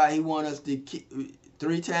that's why he wants us to keep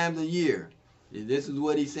 3 times a year. This is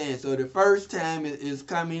what he's saying. So the first time is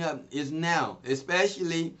coming up, is now.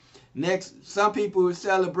 Especially next, some people are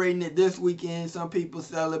celebrating it this weekend, some people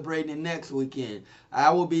celebrating it next weekend.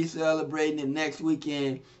 I will be celebrating it next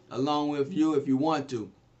weekend along with you if you want to.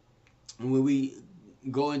 And when we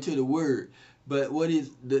go into the word. But what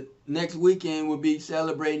is the next weekend will be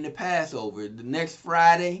celebrating the Passover. The next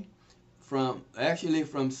Friday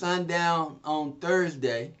from sundown on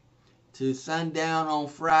Thursday to sundown on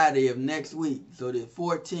Friday of next week. So the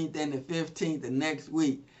 14th and the 15th of next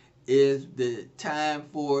week is the time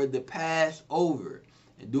for the Passover.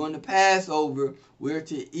 And during the Passover, we're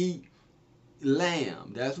to eat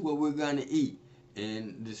lamb. That's what we're going to eat.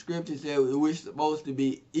 And the scripture said we're supposed to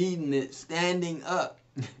be eating it standing up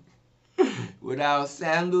with our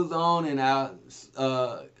sandals on and our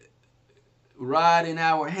rod in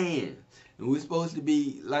our hand. And we're supposed to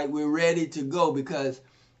be like we're ready to go, because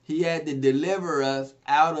he had to deliver us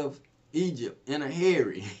out of Egypt in a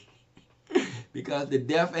hurry. Because the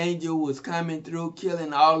death angel was coming through,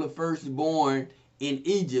 killing all the firstborn in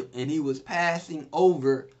Egypt, and he was passing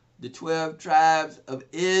over the 12 tribes of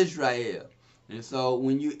Israel. And so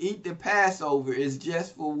when you eat the Passover, it's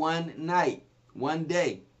just for one night, one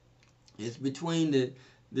day. It's between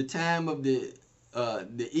the time of the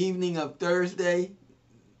evening of Thursday,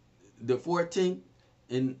 the 14th,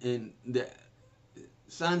 and the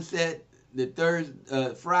sunset,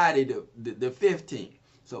 the Friday, the 15th.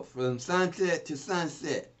 So from sunset to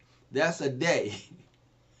sunset, that's a day.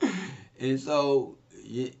 And so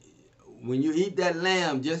when you eat that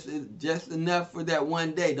lamb, just enough for that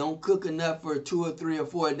one day. Don't cook enough for 2 or 3 or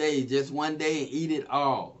 4 days. Just one day and eat it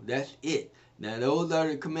all. That's it. Now those are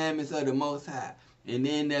the commandments of the Most High. And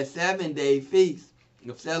then that 7-day feast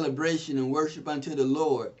of celebration and worship unto the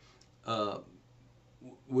Lord,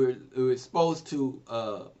 we're supposed to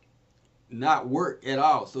not work at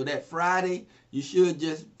all. So that Friday, you should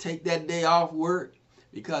just take that day off work,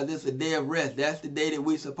 because it's a day of rest. That's the day that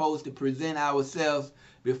we're supposed to present ourselves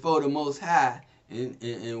before the Most High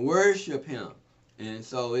and worship Him. And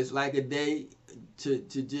so it's like a day to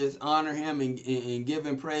just honor Him and give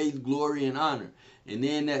Him praise, glory, and honor. And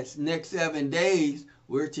then that next 7 days,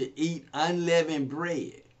 we're to eat unleavened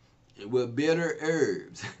bread with bitter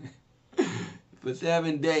herbs for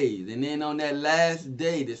 7 days. And then on that last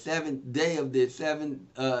day, the 7th day of the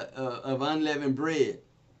of unleavened bread,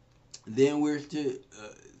 then we're to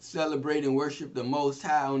celebrate and worship the Most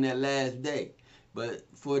High on that last day. But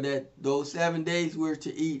for those 7 days, we're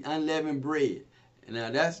to eat unleavened bread. Now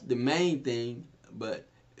that's the main thing. But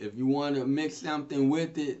if you want to mix something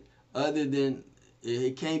with it, other than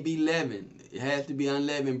it can't be leavened, it has to be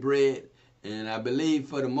unleavened bread. And I believe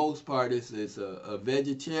for the most part, it's a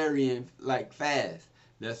vegetarian like fast.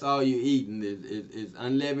 That's all you're eating is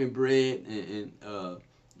unleavened bread and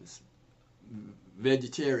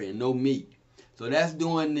vegetarian, no meat. So that's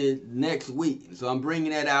doing the next week. So I'm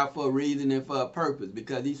bringing that out for a reason and for a purpose,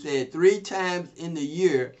 because he said 3 times in the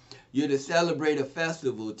year you're to celebrate a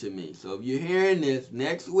festival to me. So if you're hearing this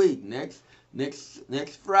next week, next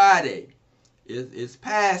Friday, it's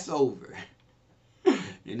Passover.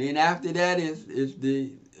 And then after that is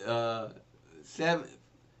the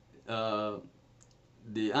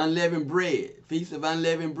the unleavened bread, Feast of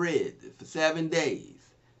Unleavened Bread for 7 days.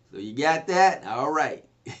 So you got that? All right.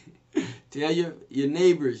 Tell your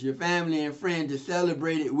neighbors, your family and friends to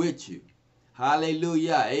celebrate it with you.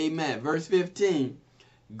 Hallelujah. Amen. Verse 15.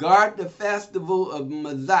 Guard the festival of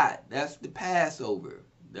Mazat. That's the Passover,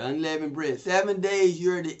 the unleavened bread. 7 days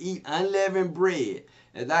you're to eat unleavened bread,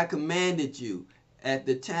 as I commanded you, at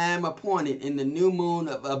the time appointed in the new moon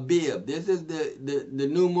of Abib. This is the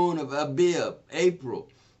new moon of Abib, April,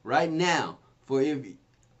 right now. For in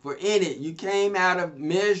it you came out of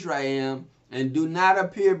Mizraim, and do not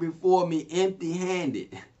appear before me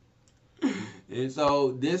empty-handed. And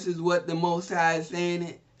so this is what the Most High is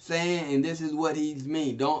saying, and this is what He's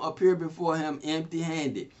mean. Don't appear before Him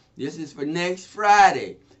empty-handed. This is for next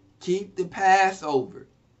Friday. Keep the Passover.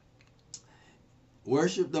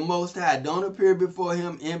 Worship the Most High. Don't appear before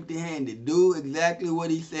Him empty-handed. Do exactly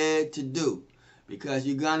what He said to do, because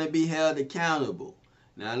you're going to be held accountable.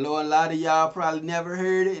 Now, I know a lot of y'all probably never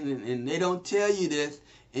heard it, and they don't tell you this.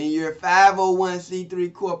 In your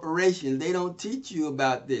 501c3 corporations, they don't teach you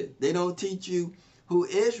about this. They don't teach you who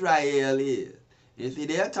Israel is. And see,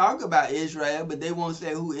 they'll talk about Israel, but they won't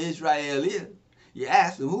say who Israel is. You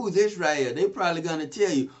ask them, who's Israel? They're probably going to tell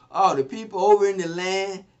you, oh, the people over in the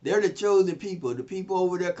land, they're the chosen people. The people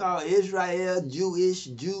over there called Israel,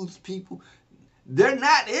 Jews people. They're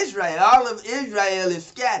not Israel. All of Israel is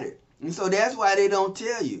scattered. And so that's why they don't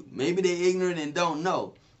tell you. Maybe they're ignorant and don't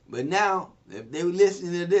know. But now, if they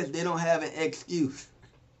listen to this, they don't have an excuse.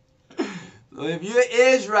 So if you're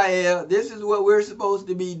Israel, this is what we're supposed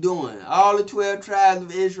to be doing. All the 12 tribes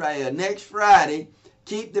of Israel. Next Friday,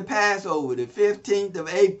 keep the Passover, the 15th of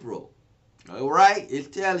April. All right? It's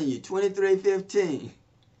telling you, 23:15.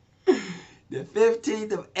 The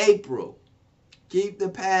 15th of April. Keep the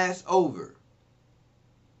Passover.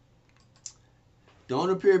 Don't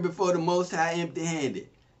appear before the Most High empty-handed.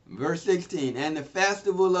 Verse 16, and the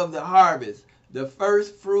festival of the harvest, the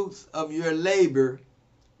first fruits of your labors,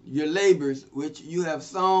 which you have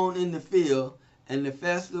sown in the field, and the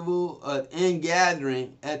festival of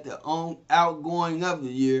ingathering at the outgoing of the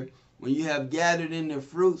year, when you have gathered in the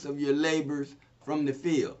fruits of your labors from the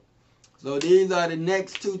field. So these are the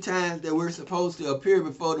next two times that we're supposed to appear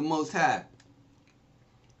before the Most High.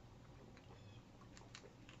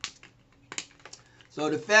 So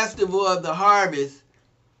the festival of the harvest,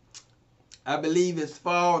 I believe, is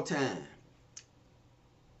fall time.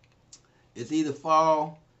 It's either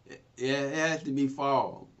fall, it has to be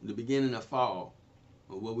fall, the beginning of fall,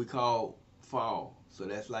 or what we call fall. So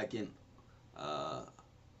that's like in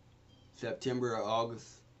September or August.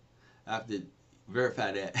 I have to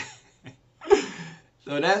verify that.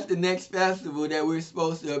 So that's the next festival that we're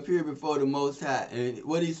supposed to appear before the Most High. And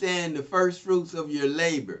what he's saying, the first fruits of your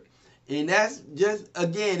labor. And that's just,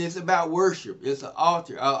 again, it's about worship. It's an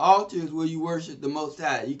altar. An altar is where you worship the Most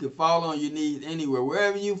High. You can fall on your knees anywhere.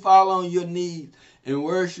 Wherever you fall on your knees and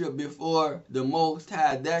worship before the Most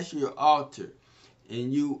High, that's your altar.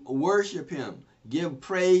 And you worship him. Give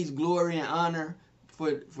praise, glory, and honor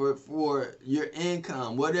for your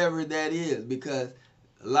income, whatever that is. Because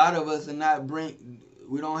a lot of us are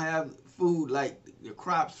we don't have food like the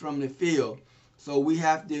crops from the field. So we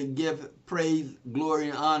have to give praise, glory,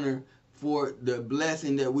 and honor for the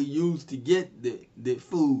blessing that we use to get the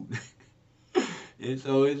food. And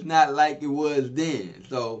so it's not like it was then.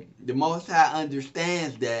 So the Most High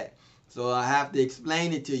understands that. So I have to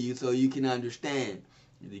explain it to you so you can understand.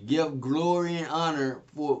 To give glory and honor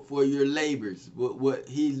for your labors, what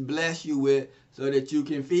he's blessed you with, so that you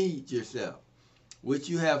can feed yourself, which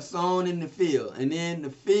you have sown in the field. And then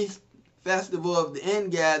the festival of the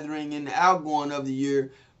ingathering and the outgoing of the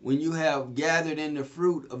year, when you have gathered in the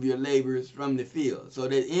fruit of your labors from the field. So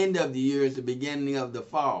the end of the year is the beginning of the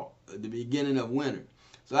fall, the beginning of winter.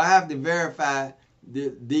 So I have to verify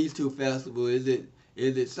these two festivals. Is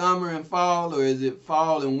it summer and fall, or is it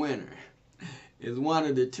fall and winter? It's one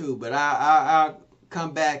of the two. But I'll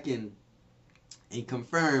come back and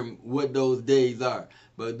confirm what those days are.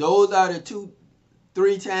 But those are the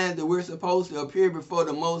three times that we're supposed to appear before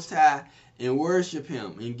the Most High and worship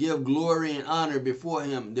him and give glory and honor before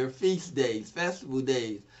him. They're feast days, festival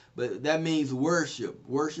days, but that means worship.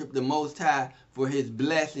 Worship the Most High for his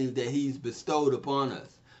blessings that he's bestowed upon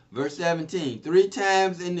us. Verse 17, 3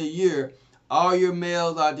 times in the year, all your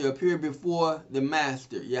males are to appear before the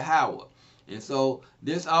Master, Yahweh. And so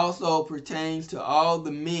this also pertains to all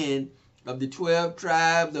the men of the 12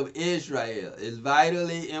 tribes of Israel. It's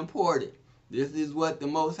vitally important. This is what the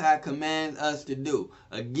Most High commands us to do.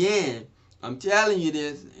 Again, I'm telling you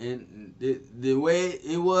this, and the way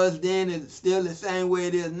it was then is still the same way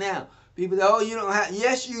it is now. People say, oh, you don't have,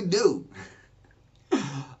 yes, you do.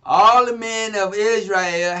 All the men of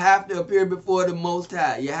Israel have to appear before the Most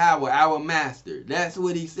High, Yahweh, our Master. That's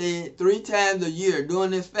what he said 3 times a year during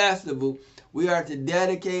this festival. We are to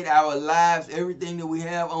dedicate our lives, everything that we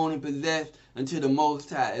have owned and possessed, unto the Most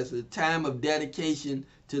High. It's a time of dedication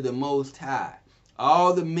to the Most High.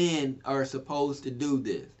 All the men are supposed to do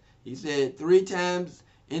this. He said 3 times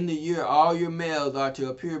in the year, all your males are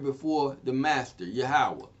to appear before the Master,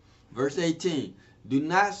 Yahweh. Verse 18, do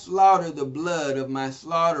not slaughter the blood of my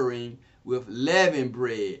slaughtering with leavened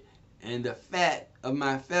bread, and the fat of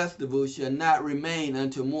my festival shall not remain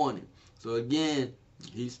until morning. So again,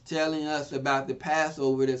 he's telling us about the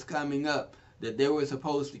Passover that's coming up, that they were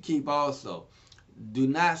supposed to keep also. Do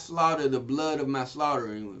not slaughter the blood of my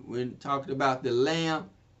slaughtering. When talking about the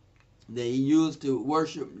lamb that he used to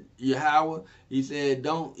worship Yahweh, he said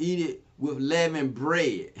don't eat it with leavened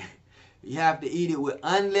bread. You have to eat it with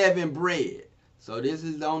unleavened bread. So this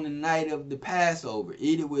is on the night of the Passover.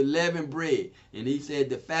 Eat it with leavened bread. And he said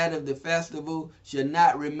the fat of the festival shall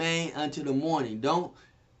not remain until the morning.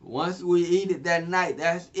 Once we eat it that night,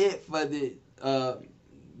 that's it for the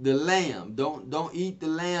lamb. Don't eat the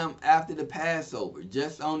lamb after the Passover.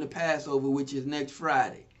 Just on the Passover, which is next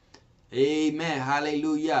Friday. Amen.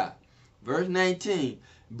 Hallelujah. Verse 19.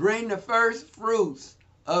 Bring the first fruits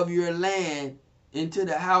of your land into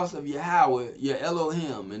the house of Yahweh, your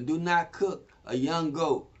Elohim, and do not cook a young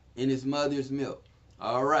goat in its mother's milk.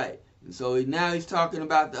 All right. And so now he's talking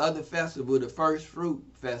about the other festival, the first fruit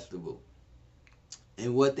festival.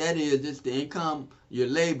 And what that is, it's the income, your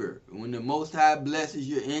labor. When the Most High blesses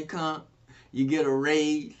your income, you get a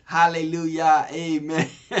raise. Hallelujah. Amen.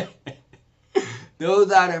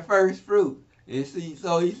 Those are the first fruit. And see,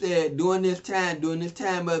 so he said during this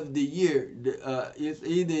time of the year, it's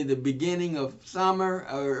either the beginning of summer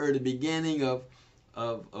or the beginning of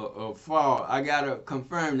of fall. I gotta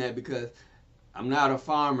confirm that because I'm not a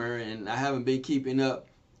farmer and I haven't been keeping up.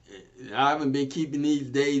 I haven't been keeping these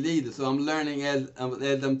days either. So I'm learning as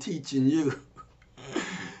I'm teaching you.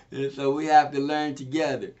 And so we have to learn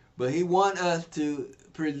together. But he wants us to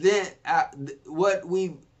present what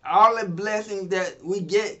we, all the blessings that we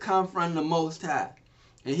get come from the Most High.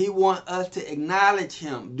 And he wants us to acknowledge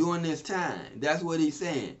him during this time. That's what he's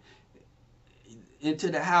saying.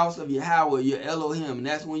 Into the house of Yahweh, your Elohim. And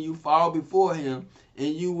that's when you fall before him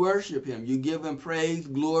and you worship him. You give him praise,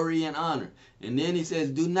 glory, and honor. And then he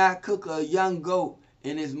says, do not cook a young goat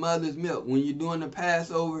in his mother's milk. When you're doing the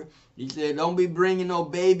Passover, he said, don't be bringing no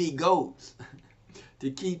baby goats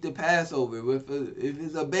to keep the Passover. If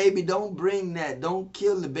it's a baby, don't bring that. Don't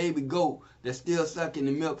kill the baby goat that's still sucking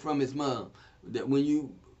the milk from his mom. That when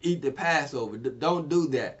you eat the Passover, don't do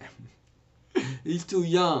that. He's too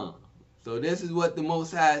young. So this is what the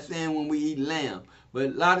Most High is saying when we eat lamb. But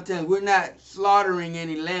a lot of times we're not slaughtering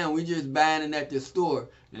any lamb. We're just buying it at the store.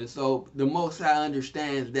 And so the Most High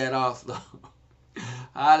understands that also.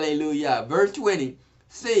 Hallelujah. Verse 20.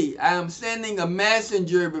 See, I am sending a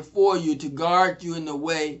messenger before you to guard you in the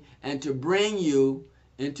way and to bring you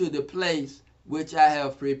into the place which I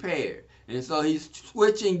have prepared. And so he's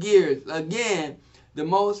switching gears. Again, the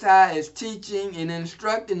Most High is teaching and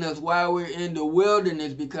instructing us while we're in the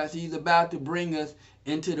wilderness because he's about to bring us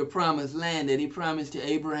into the promised land that he promised to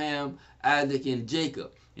Abraham, Isaac, and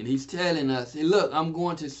Jacob. And he's telling us, hey, look, I'm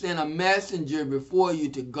going to send a messenger before you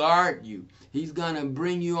to guard you. He's going to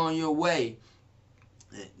bring you on your way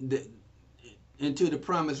into the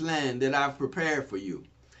promised land that I've prepared for you.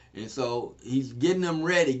 And so he's getting them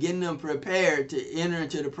ready, getting them prepared to enter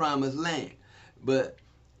into the promised land. But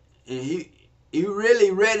he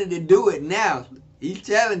really ready to do it now. He's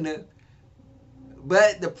telling them.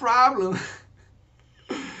 But the problem,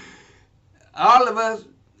 all of us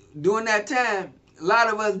during that time, a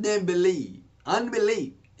lot of us didn't believe.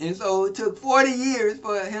 Unbelief. And so it took 40 years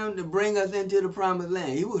for him to bring us into the promised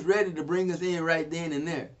land. He was ready to bring us in right then and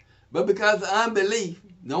there. But because of unbelief,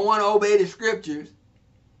 don't want to obey the scriptures,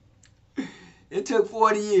 it took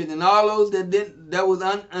 40 years. And all those that was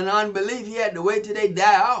an unbelief, he had to wait till they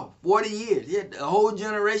die off. 40 years. He had a whole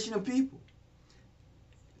generation of people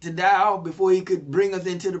to die off before he could bring us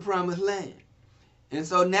into the promised land. And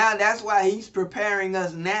so now that's why he's preparing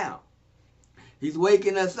us now. He's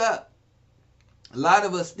waking us up. A lot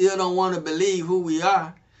of us still don't want to believe who we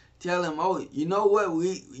are. Tell him, oh, you know what?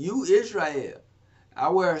 You Israel. I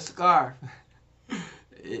wear a scarf.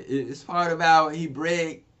 It's part of our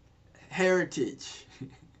Hebraic heritage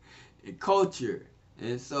and culture.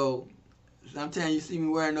 And so sometimes you see me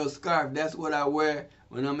wearing those scarves. That's what I wear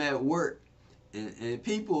when I'm at work. And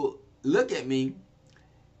people look at me,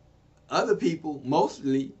 other people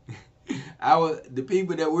mostly, the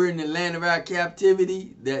people that were in the land of our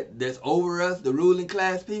captivity, that's over us, the ruling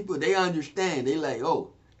class people, they understand. They like,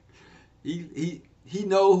 oh, he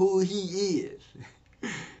know who he is.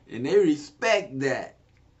 And they respect that.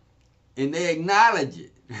 And they acknowledge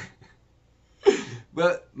it.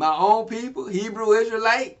 But my own people, Hebrew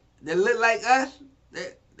Israelite, that look like us,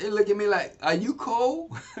 they look at me like, are you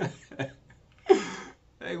cold?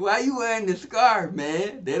 Like, why you wearing the scarf,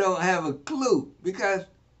 man? They don't have a clue. Because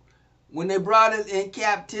when they brought us in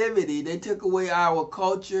captivity, they took away our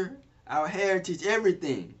culture, our heritage,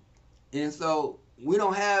 everything. And so we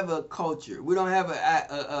don't have a culture. We don't have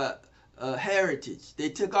a heritage. They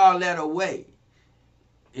took all that away.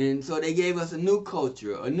 And so they gave us a new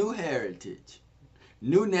culture, a new heritage,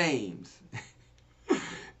 new names.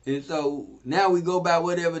 And so now we go by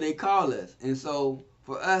whatever they call us. And so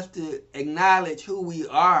for us to acknowledge who we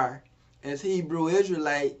are as Hebrew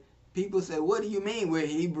Israelite, people say, what do you mean we're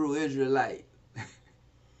Hebrew Israelite?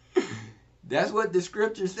 That's what the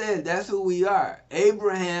scripture says. That's who we are.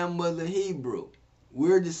 Abraham was a Hebrew.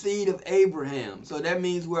 We're the seed of Abraham. So that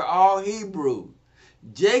means we're all Hebrew.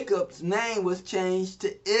 Jacob's name was changed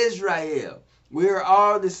to Israel. We're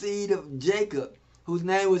all the seed of Jacob, whose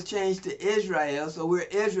name was changed to Israel. So we're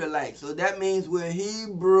Israelites. So that means we're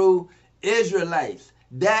Hebrew Israelites.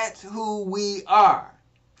 That's who we are.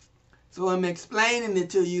 So I'm explaining it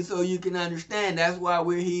to you so you can understand. That's why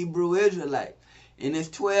we're Hebrew Israelites. And it's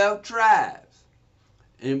 12 tribes.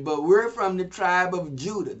 But we're from the tribe of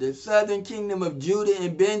Judah. The southern kingdom of Judah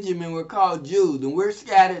and Benjamin were called Jews. And we're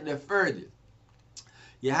scattered the furthest.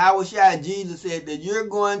 Yahweh Shai, Jesus said that you're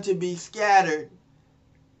going to be scattered.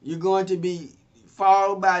 You're going to be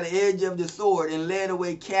followed by the edge of the sword and led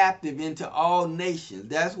away captive into all nations.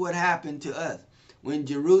 That's what happened to us. When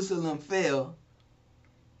Jerusalem fell,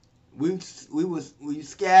 we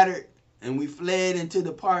scattered and we fled into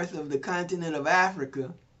the parts of the continent of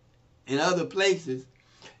Africa and other places.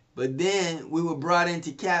 But then we were brought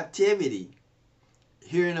into captivity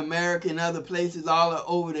here in America and other places all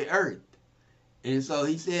over the earth. And so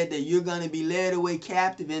he said that you're going to be led away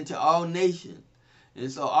captive into all nations.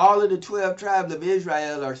 And so all of the 12 tribes of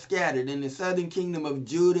Israel are scattered, and the southern kingdom of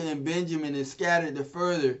Judah and Benjamin is scattered the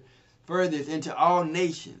furthest into all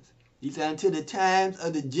nations. He said, until the times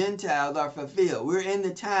of the Gentiles are fulfilled. We're in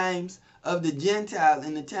the times of the Gentiles,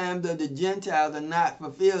 and the times of the Gentiles are not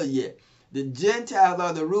fulfilled yet. The Gentiles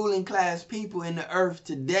are the ruling class people in the earth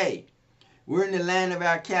today. We're in the land of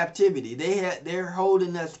our captivity. They're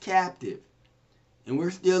holding us captive. And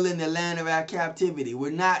we're still in the land of our captivity.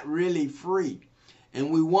 We're not really free. And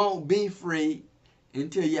we won't be free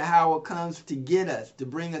until Yahweh comes to get us, to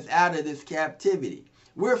bring us out of this captivity.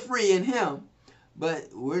 We're free in him, but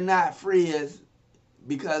we're not free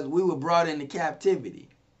because we were brought into captivity.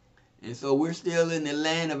 And so we're still in the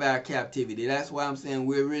land of our captivity. That's why I'm saying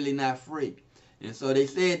we're really not free. And so they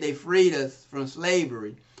said they freed us from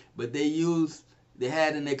slavery, but they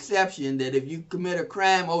had an exception that if you commit a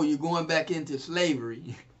crime, you're going back into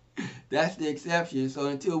slavery. That's the exception. So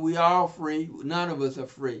until we are all free, none of us are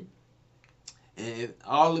free. And if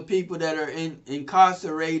all the people that are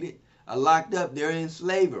incarcerated are locked up, they're in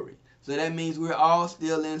slavery. So that means we're all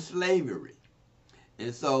still in slavery.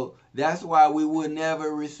 And so that's why we will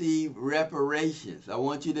never receive reparations. I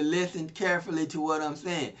want you to listen carefully to what I'm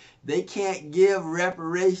saying. They can't give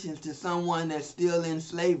reparations to someone that's still in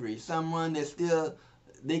slavery, someone that's still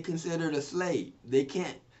they considered a slave. They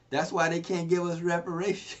can't. That's why they can't give us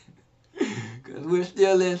reparations, because we're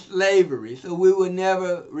still in slavery. So we will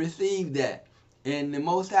never receive that. And the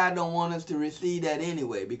Most High don't want us to receive that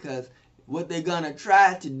anyway, because what they're going to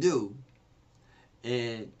try to do,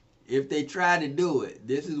 and if they try to do it,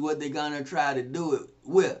 this is what they're going to try to do it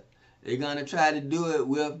with. They're going to try to do it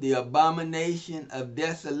with the abomination of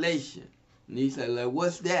desolation. And he said, like,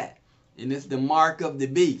 what's that? And it's the mark of the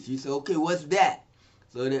beast. You say, okay, what's that?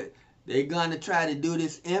 So that they're going to try to do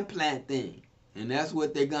this implant thing. And that's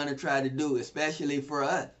what they're going to try to do, especially for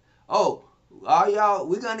us. Oh, all y'all,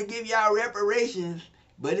 we're going to give y'all reparations,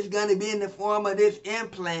 but it's going to be in the form of this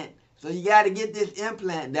implant. So you got to get this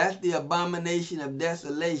implant. That's the abomination of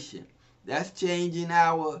desolation. That's changing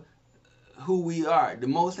who we are. The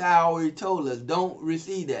Most High already told us, don't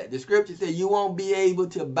receive that. The scripture says you won't be able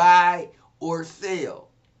to buy or sell.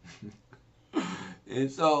 And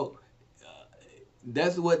so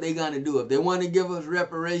that's what they're going to do. If they want to give us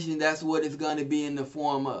reparation, that's what it's going to be in the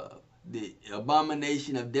form of. The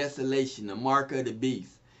abomination of desolation, the mark of the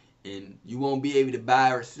beast. And you won't be able to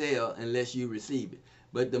buy or sell unless you receive it.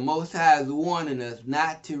 But the Most High is warning us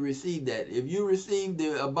not to receive that. If you receive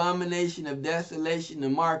the abomination of desolation, the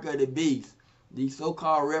mark of the beast, the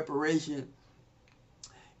so-called reparation,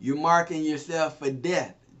 you're marking yourself for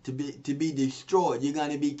death, to be destroyed. You're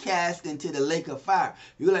going to be cast into the lake of fire.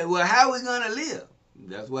 You're like, well, how are we going to live?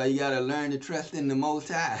 That's why you got to learn to trust in the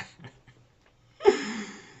Most High.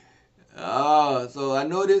 Oh, so I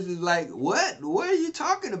know this is like, what? What are you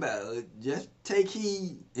talking about? Just take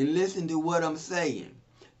heed and listen to what I'm saying.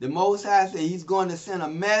 The Most High said he's going to send a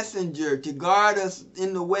messenger to guard us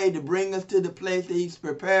in the way, to bring us to the place that he's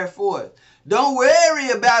prepared for us. Don't worry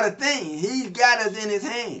about a thing. He's got us in his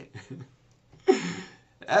hand.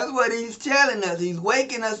 That's what he's telling us. He's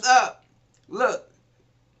waking us up. Look,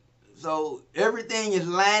 so everything is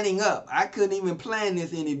lining up. I couldn't even plan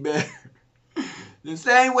this any better. The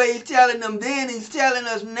same way he's telling them then, he's telling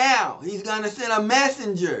us now. He's going to send a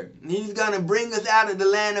messenger. And he's going to bring us out of the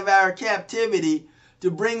land of our captivity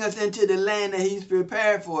to bring us into the land that he's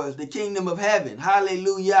prepared for us, the kingdom of heaven.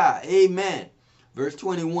 Hallelujah. Amen. Verse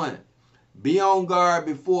 21. Be on guard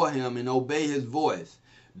before him and obey his voice.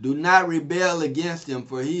 Do not rebel against him,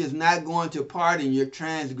 for he is not going to pardon your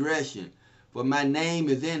transgression, for my name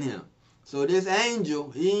is in him. So this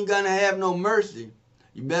angel, he ain't going to have no mercy.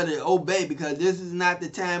 You better obey, because this is not the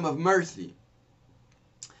time of mercy.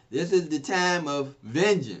 This is the time of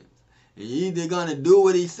vengeance. And you're either going to do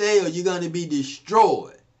what he say or you're going to be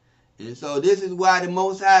destroyed. And so this is why the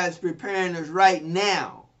Most High is preparing us right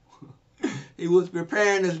now. He was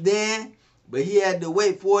preparing us then, but he had to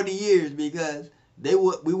wait 40 years because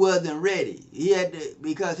we wasn't ready. He had to,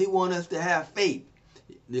 because he wanted us to have faith.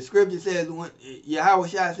 The scripture says, Yahweh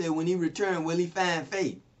Shai said, when he returned, will he find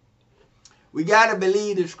faith? We got to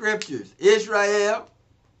believe the scriptures. Israel,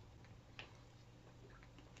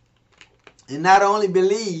 and not only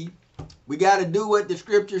believe, we got to do what the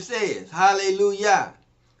scripture says. Hallelujah.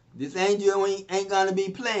 This angel ain't going to be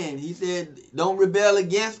playing. He said, don't rebel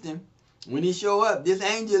against him when he show up. This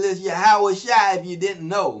angel is Yahweh Shai, if you didn't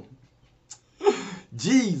know.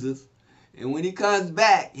 Jesus. And when he comes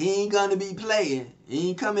back, he ain't going to be playing. He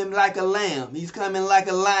ain't coming like a lamb. He's coming like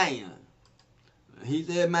a lion. He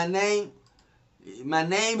said, my name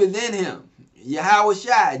is in him. Yahweh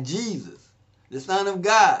Shai, Jesus, the Son of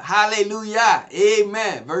God. Hallelujah.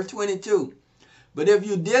 Amen. Verse 22. But if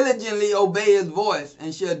you diligently obey his voice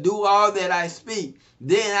and shall do all that I speak,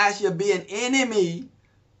 then I shall be an enemy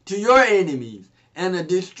to your enemies and a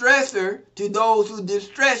distresser to those who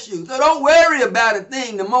distress you. So don't worry about a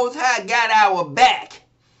thing. The Most High got our back.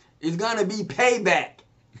 It's going to be payback.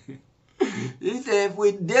 He said if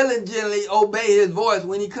we diligently obey his voice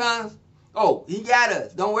when he comes, oh, he got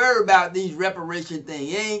us. Don't worry about these reparation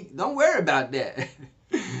things. Don't worry about that.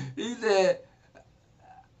 He said,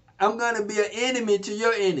 I'm going to be an enemy to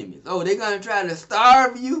your enemies. Oh, they're going to try to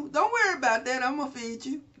starve you? Don't worry about that. I'm going to feed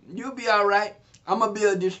you. You'll be all right. I'm going to be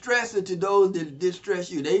a distresser to those that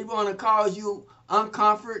distress you. They want to cause you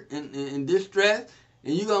uncomfort and distress.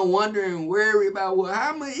 And you're going to wonder and worry about, well,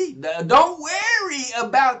 how am I eat? Don't worry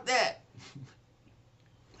about that.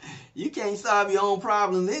 You can't solve your own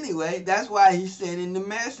problems anyway. That's why he's sending the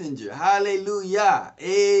messenger. Hallelujah.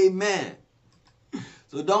 Amen.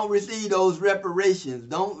 So don't receive those reparations.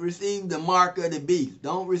 Don't receive the mark of the beast.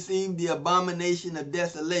 Don't receive the abomination of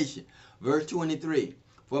desolation. Verse 23.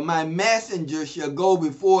 For my messenger shall go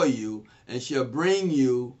before you and shall bring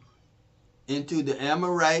you into the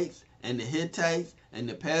Amorites and the Hittites and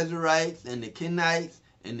the Perizzites and the Kenites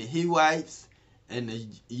and the Hivites and the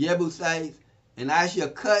Jebusites, and I shall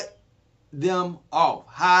cut them off.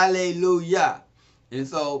 Hallelujah. And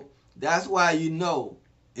so that's why you know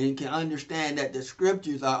and can understand that the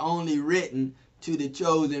scriptures are only written to the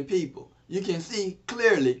chosen people. You can see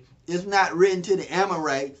clearly it's not written to the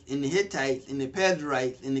Amorites and the Hittites and the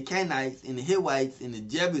Perizzites and the Kenites and the Hivites and the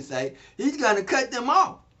Jebusites. He's going to cut them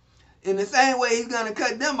off. In the same way he's going to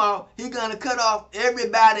cut them off, he's going to cut off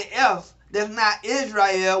everybody else that's not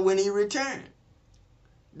Israel when he returns.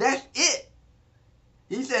 That's it.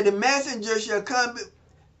 He said the messenger shall come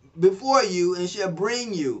before you and shall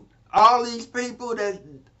bring you. All these people that's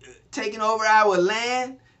taking over our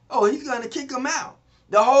land, oh, he's going to kick them out.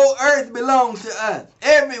 The whole earth belongs to us.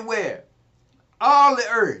 Everywhere. All the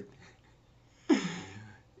earth.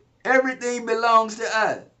 Everything belongs to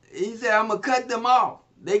us. He said, I'm going to cut them off.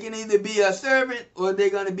 They can either be a servant or they're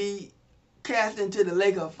going to be cast into the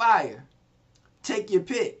lake of fire. Take your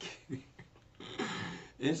pick.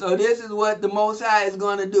 And so this is what the Most High is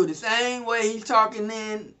going to do. The same way he's talking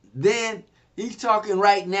then he's talking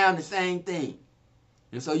right now the same thing.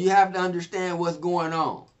 And so you have to understand what's going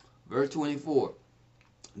on. Verse 24.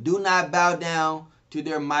 Do not bow down to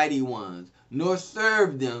their mighty ones, nor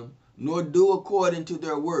serve them, nor do according to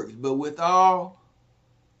their works, but without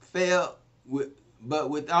fail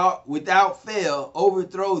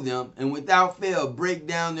overthrow them, and without fail break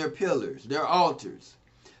down their pillars, their altars.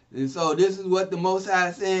 And so this is what the Most High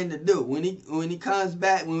is saying to do. When he comes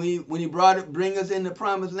back, when he bring us in the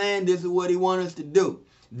promised land, this is what he wants us to do.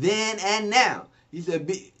 Then and now. He said,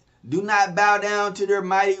 do not bow down to their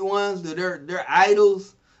mighty ones, to their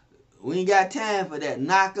idols. We ain't got time for that.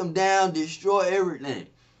 Knock them down, destroy everything.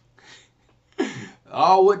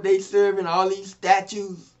 All what they serving, all these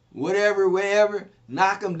statues, whatever, wherever,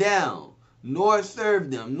 knock them down. Nor serve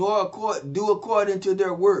them, nor do according to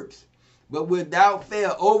their works. But without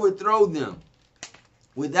fail, overthrow them.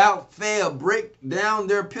 Without fail, break down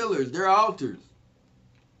their pillars, their altars.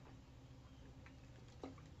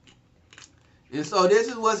 And so this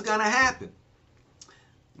is what's going to happen.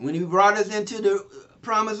 When he brought us into the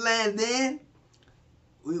promised land then,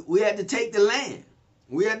 we had to take the land.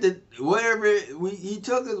 We had to, he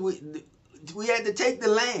took us, we had to take the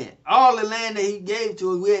land. All the land that he gave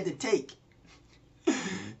to us, we had to take.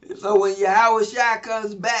 So when Yahweh Shai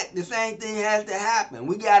comes back, the same thing has to happen.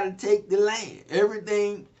 We got to take the land.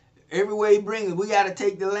 Everything, every way he brings us, we got to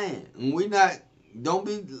take the land. And don't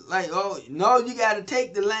be like, oh, no, you got to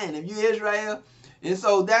take the land. If you Israel. And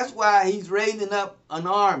so that's why he's raising up an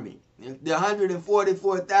army. The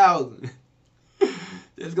 144,000.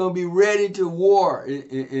 That's going to be ready to war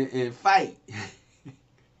and fight.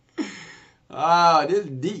 This is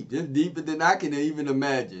deep. This is deeper than I can even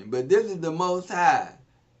imagine. But this is the Most High.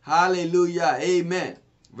 Hallelujah. Amen.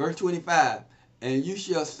 Verse 25. And you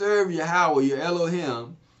shall serve Yahweh, your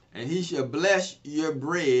Elohim, and he shall bless your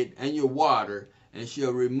bread and your water, and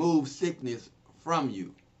shall remove sickness from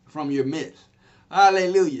you, from your midst.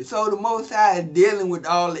 Hallelujah. So the Most High is dealing with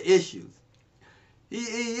all the issues. He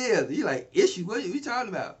is. He's like, issues? What are you talking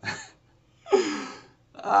about?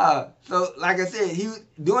 So like I said,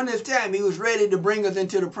 during this time, he was ready to bring us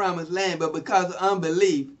into the promised land, but because of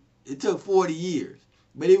unbelief, it took 40 years.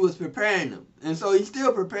 but he was preparing them. And so he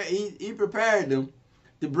still prepared, he prepared them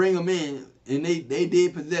to bring them in, and they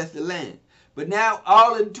did possess the land. But now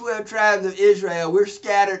all of the 12 tribes of Israel, we're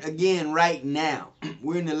scattered again right now.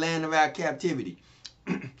 We're in the land of our captivity.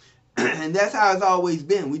 And that's how it's always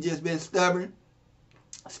been. We just been stubborn,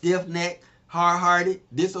 stiff-necked, hard-hearted,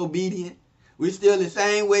 disobedient. We're still the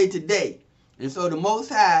same way today. And so the Most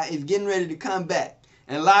High is getting ready to come back.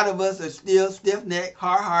 And a lot of us are still stiff-necked,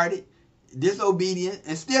 hard-hearted, disobedient,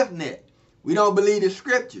 and stiff-necked. We don't believe the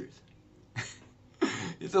scriptures.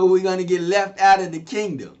 So we're going to get left out of the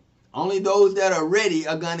kingdom. Only those that are ready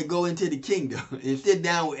are going to go into the kingdom and sit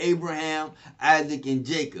down with Abraham, Isaac, and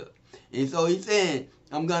Jacob. And so he's saying,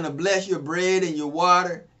 I'm going to bless your bread and your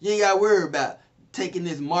water. You ain't got to worry about taking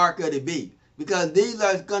this mark of the beast, because these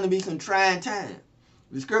are going to be some trying times.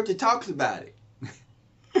 The scripture talks about it.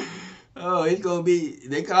 Oh, it's going to be,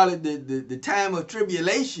 they call it the time of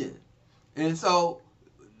tribulation. And so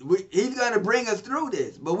he's going to bring us through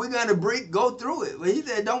this, but we're going to go through it. But he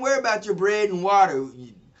said, don't worry about your bread and water,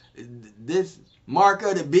 this mark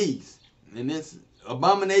of the beast, and this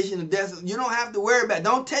abomination of death. You don't have to worry about it.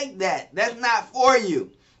 Don't take that. That's not for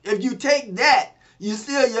you. If you take that, you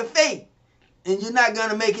seal your fate, and you're not going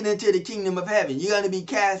to make it into the kingdom of heaven. You're going to be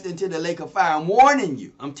cast into the lake of fire. I'm warning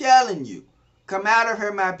you. I'm telling you. Come out of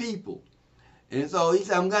her, my people. And so he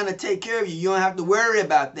said, I'm going to take care of you. You don't have to worry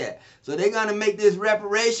about that. So they're going to make this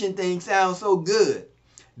reparation thing sound so good.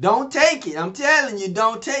 Don't take it. I'm telling you,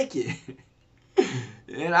 don't take it.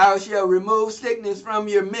 And I shall remove sickness from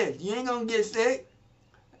your midst. You ain't going to get sick.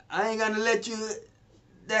 I ain't going to let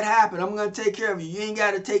that happen. I'm going to take care of you. You ain't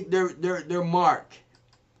got to take their mark.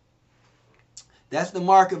 That's the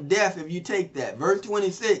mark of death if you take that. Verse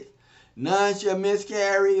 26. None shall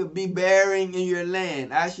miscarry or be bearing in your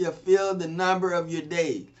land. I shall fill the number of your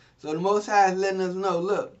days. So the Most High is letting us know,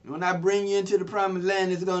 look, when I bring you into the promised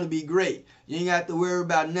land, it's going to be great. You ain't got to worry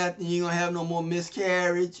about nothing. You ain't going to have no more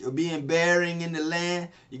miscarriage or being bearing in the land.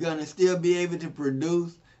 You're going to still be able to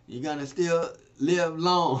produce. You're going to still live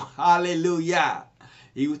long. Hallelujah.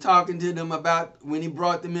 He was talking to them about when he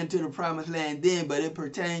brought them into the promised land then, but it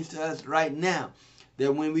pertains to us right now.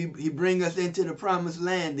 That when he bring us into the promised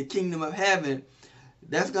land, the kingdom of heaven,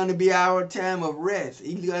 that's going to be our time of rest. We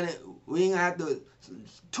ain't going to have to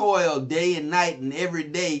toil day and night and every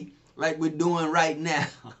day like we're doing right now.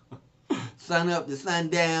 Sun up to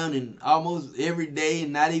sundown and almost every day,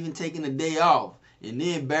 and not even taking a day off. And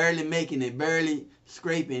then barely making it, barely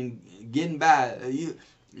scraping, getting by.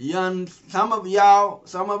 Some of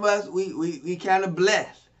us, we kind of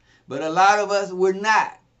blessed. But a lot of us, we're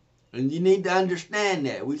not. And you need to understand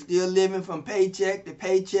that. We're still living from paycheck to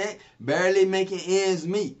paycheck, barely making ends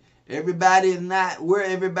meet. Everybody is not where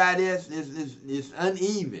everybody else is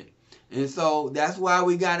uneven. And so that's why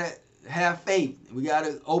we got to have faith. We got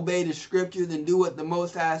to obey the scriptures and do what the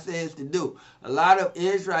Most High says to do. A lot of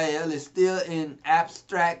Israel is still in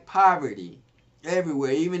abstract poverty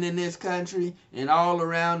everywhere, even in this country and all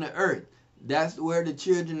around the earth. That's where the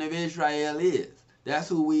children of Israel is. That's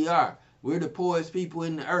who we are. We're the poorest people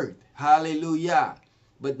in the earth. Hallelujah.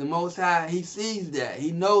 But the Most High, he sees that.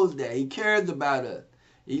 He knows that. He cares about us.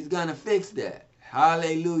 He's going to fix that.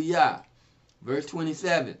 Hallelujah. Verse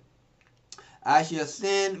 27. I shall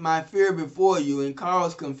send my fear before you and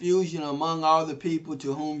cause confusion among all the people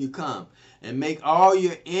to whom you come, and make all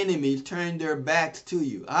your enemies turn their backs to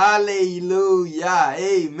you. Hallelujah.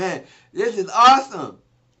 Amen. This is awesome.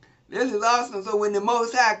 This is awesome. So when the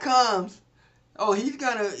Most High comes, oh, he's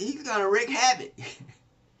gonna wreak havoc.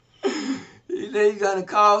 He said he's gonna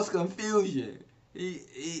cause confusion.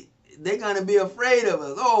 They're gonna be afraid of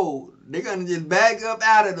us. Oh, they're gonna just back up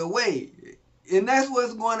out of the way. And that's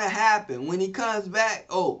what's going to happen when he comes back.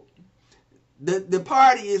 Oh, the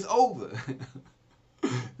party is over.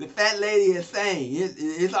 The fat lady is saying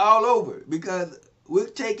it's all over because we're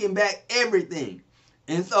taking back everything.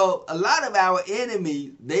 And so a lot of our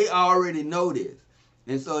enemies, they already know this.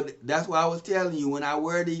 And so that's why I was telling you, when I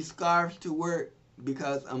wear these scarves to work,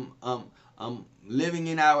 because I'm living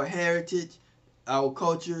in our heritage, our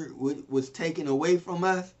culture was taken away from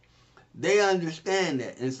us. They understand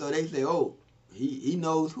that. And so they say, oh, he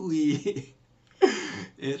knows who he is.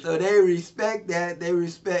 And so they respect that. They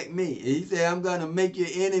respect me. And he said, I'm going to make your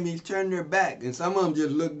enemies turn their back. And some of them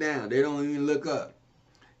just look down. They don't even look up.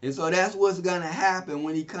 And so that's what's going to happen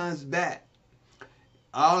when he comes back.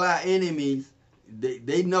 All our enemies,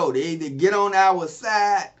 they know they either get on our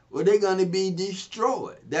side or they're going to be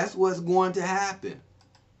destroyed. That's what's going to happen.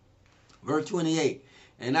 Verse 28.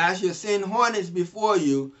 And I shall send hornets before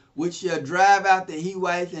you, which shall drive out the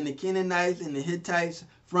Hivites and the Canaanites and the Hittites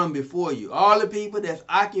from before you. All the people that's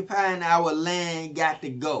occupying our land got to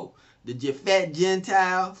go. The Japhet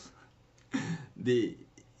Gentiles, the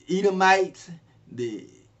Edomites, the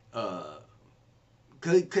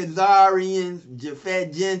Khazarians,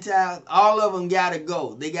 Japhet Gentiles, all of them got to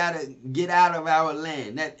go. They got to get out of our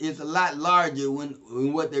land. That is a lot larger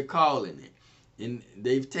than what they're calling it. And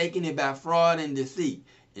they've taken it by fraud and deceit.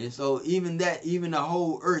 And so even the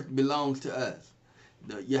whole earth belongs to us.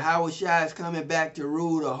 Yahweh Shai is coming back to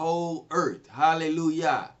rule the whole earth.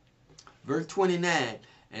 Hallelujah. Verse 29,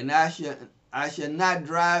 and I shall not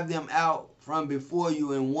drive them out from before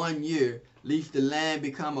you in 1 year, lest the land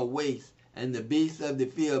become a waste, and the beasts of the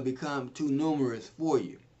field become too numerous for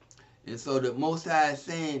you. And so the Most High is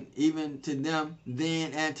saying, even to them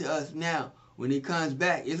then and to us now, when he comes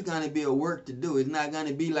back, it's going to be a work to do. It's not going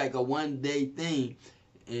to be like a one-day thing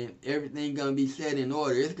and everything going to be set in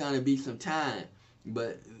order. It's going to be some time.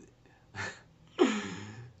 But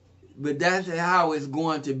that's how it's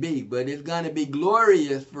going to be. But it's going to be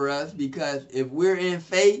glorious for us, because if we're in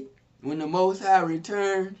faith, when the Most High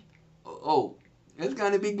returns, it's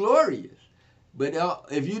going to be glorious. But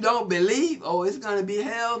if you don't believe, it's going to be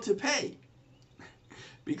hell to pay.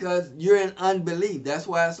 Because you're in unbelief. That's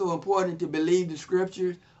why it's so important to believe the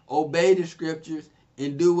scriptures, obey the scriptures,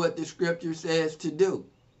 and do what the scripture says to do.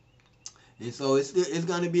 And so it's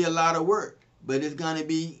going to be a lot of work. But it's going to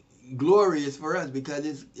be glorious for us, because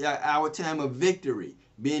it's our time of victory,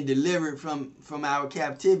 being delivered from our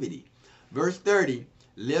captivity. Verse 30,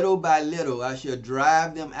 little by little I shall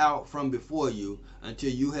drive them out from before you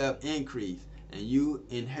until you have increased and you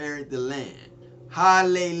inherit the land.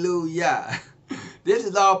 Hallelujah. This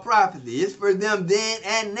is all prophecy. It's for them then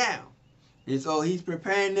and now. And so he's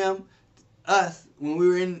preparing us, when we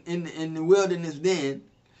were in the wilderness then,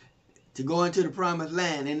 to go into the promised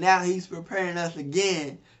land. And now he's preparing us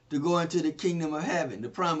again to go into the kingdom of heaven, the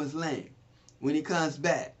promised land, when he comes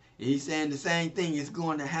back. And he's saying the same thing is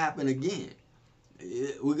going to happen again.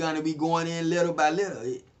 We're going to be going in little by little.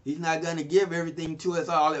 He's not going to give everything to us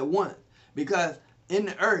all at once. Because in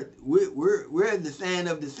the earth, we're the sand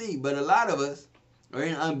of the sea. But a lot of us are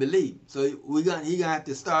in unbelief. So he's going to have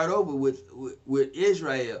to start over with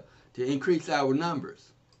Israel to increase our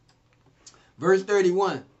numbers. Verse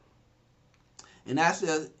 31. And I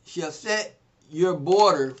shall set your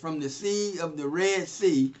border from the sea of the Red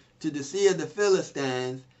Sea to the sea of the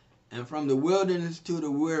Philistines, and from the wilderness to the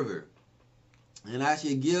river. And I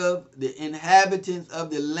shall give the inhabitants of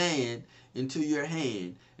the land into your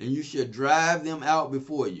hand, and you shall drive them out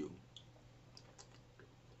before you.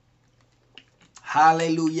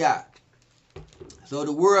 Hallelujah. So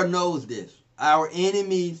the world knows this. Our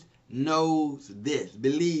enemies knows this.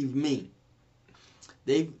 Believe me.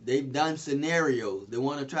 They've done scenarios. They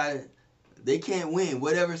want to try to, they can't win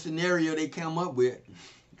whatever scenario they come up with.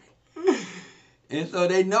 And so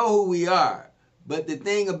they know who we are. But the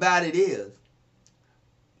thing about it is,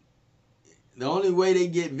 the only way they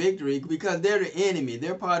get victory, because they're the enemy,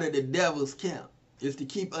 they're part of the devil's camp, is to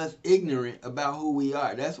keep us ignorant about who we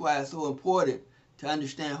are. That's why it's so important to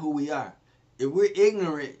understand who we are. If we're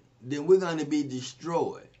ignorant, then we're going to be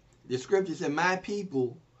destroyed. The scripture said, my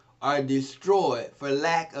people are destroyed for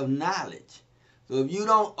lack of knowledge. So if you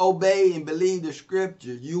don't obey and believe the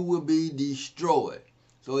scriptures, you will be destroyed.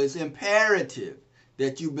 So it's imperative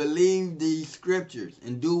that you believe these scriptures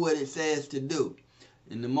and do what it says to do.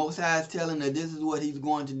 And the Most High is telling us this is what he's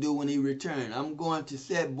going to do when he returns. I'm going to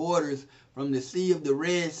set borders from the sea of the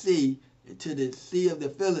Red Sea to the sea of the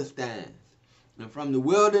Philistines. And from the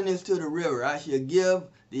wilderness to the river, I shall give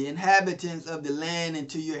the inhabitants of the land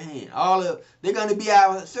into your hand. They're going to be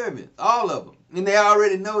our servants, all of them. And they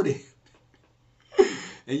already know this.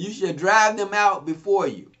 And you shall drive them out before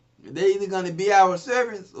you. They're either going to be our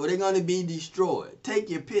servants or they're going to be destroyed. Take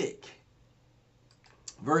your pick.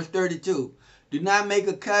 Verse 32. Do not make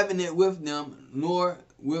a covenant with them, nor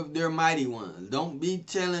with their mighty ones. Don't be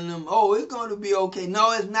telling them, it's going to be okay.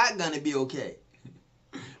 No, it's not going to be okay.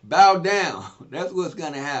 Bow down. That's what's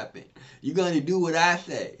going to happen. You're going to do what I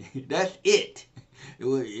say. That's it.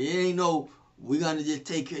 It ain't no, we're going to just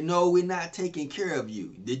take care. No, we're not taking care of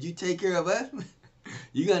you. Did you take care of us?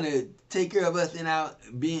 You're going to take care of us in our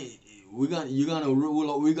being. We're going to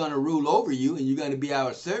rule over you, and you're going to be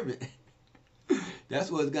our servant. That's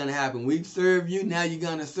what's going to happen. We've served you. Now you're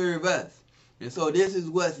going to serve us. And so this is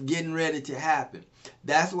what's getting ready to happen.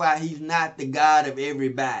 That's why he's not the God of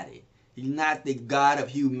everybody. He's not the God of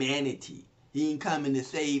humanity. He ain't coming to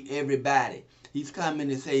save everybody. He's coming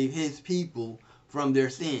to save his people from their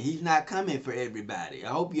sin. He's not coming for everybody. I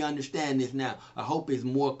hope you understand this now. I hope it's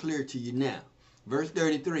more clear to you now. Verse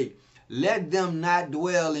 33. Let them not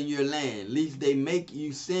dwell in your land, lest they make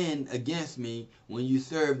you sin against me when you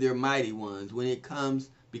serve their mighty ones, when it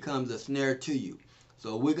becomes a snare to you.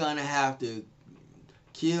 So we're going to have to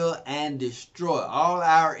kill and destroy all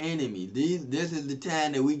our enemies. This is the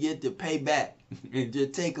time that we get to pay back and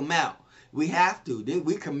just take them out. We have to.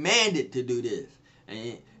 We commanded to do this.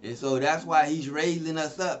 And so that's why he's raising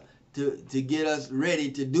us up to get us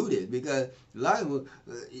ready to do this. Because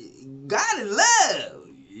God is love.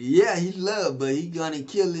 Yeah, he's love, but he's going to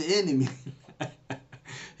kill the enemy.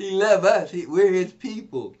 He loves us. We're his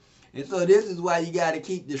people. And so this is why you got to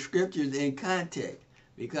keep the scriptures in context.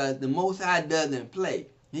 Because the Most High doesn't play.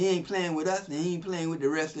 He ain't playing with us, and he ain't playing with the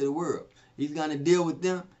rest of the world. He's going to deal with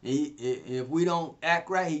them. And if we don't act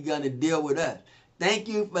right, he's going to deal with us. Thank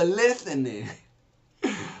you for listening.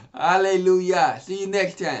 Hallelujah. See you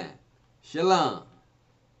next time. Shalom.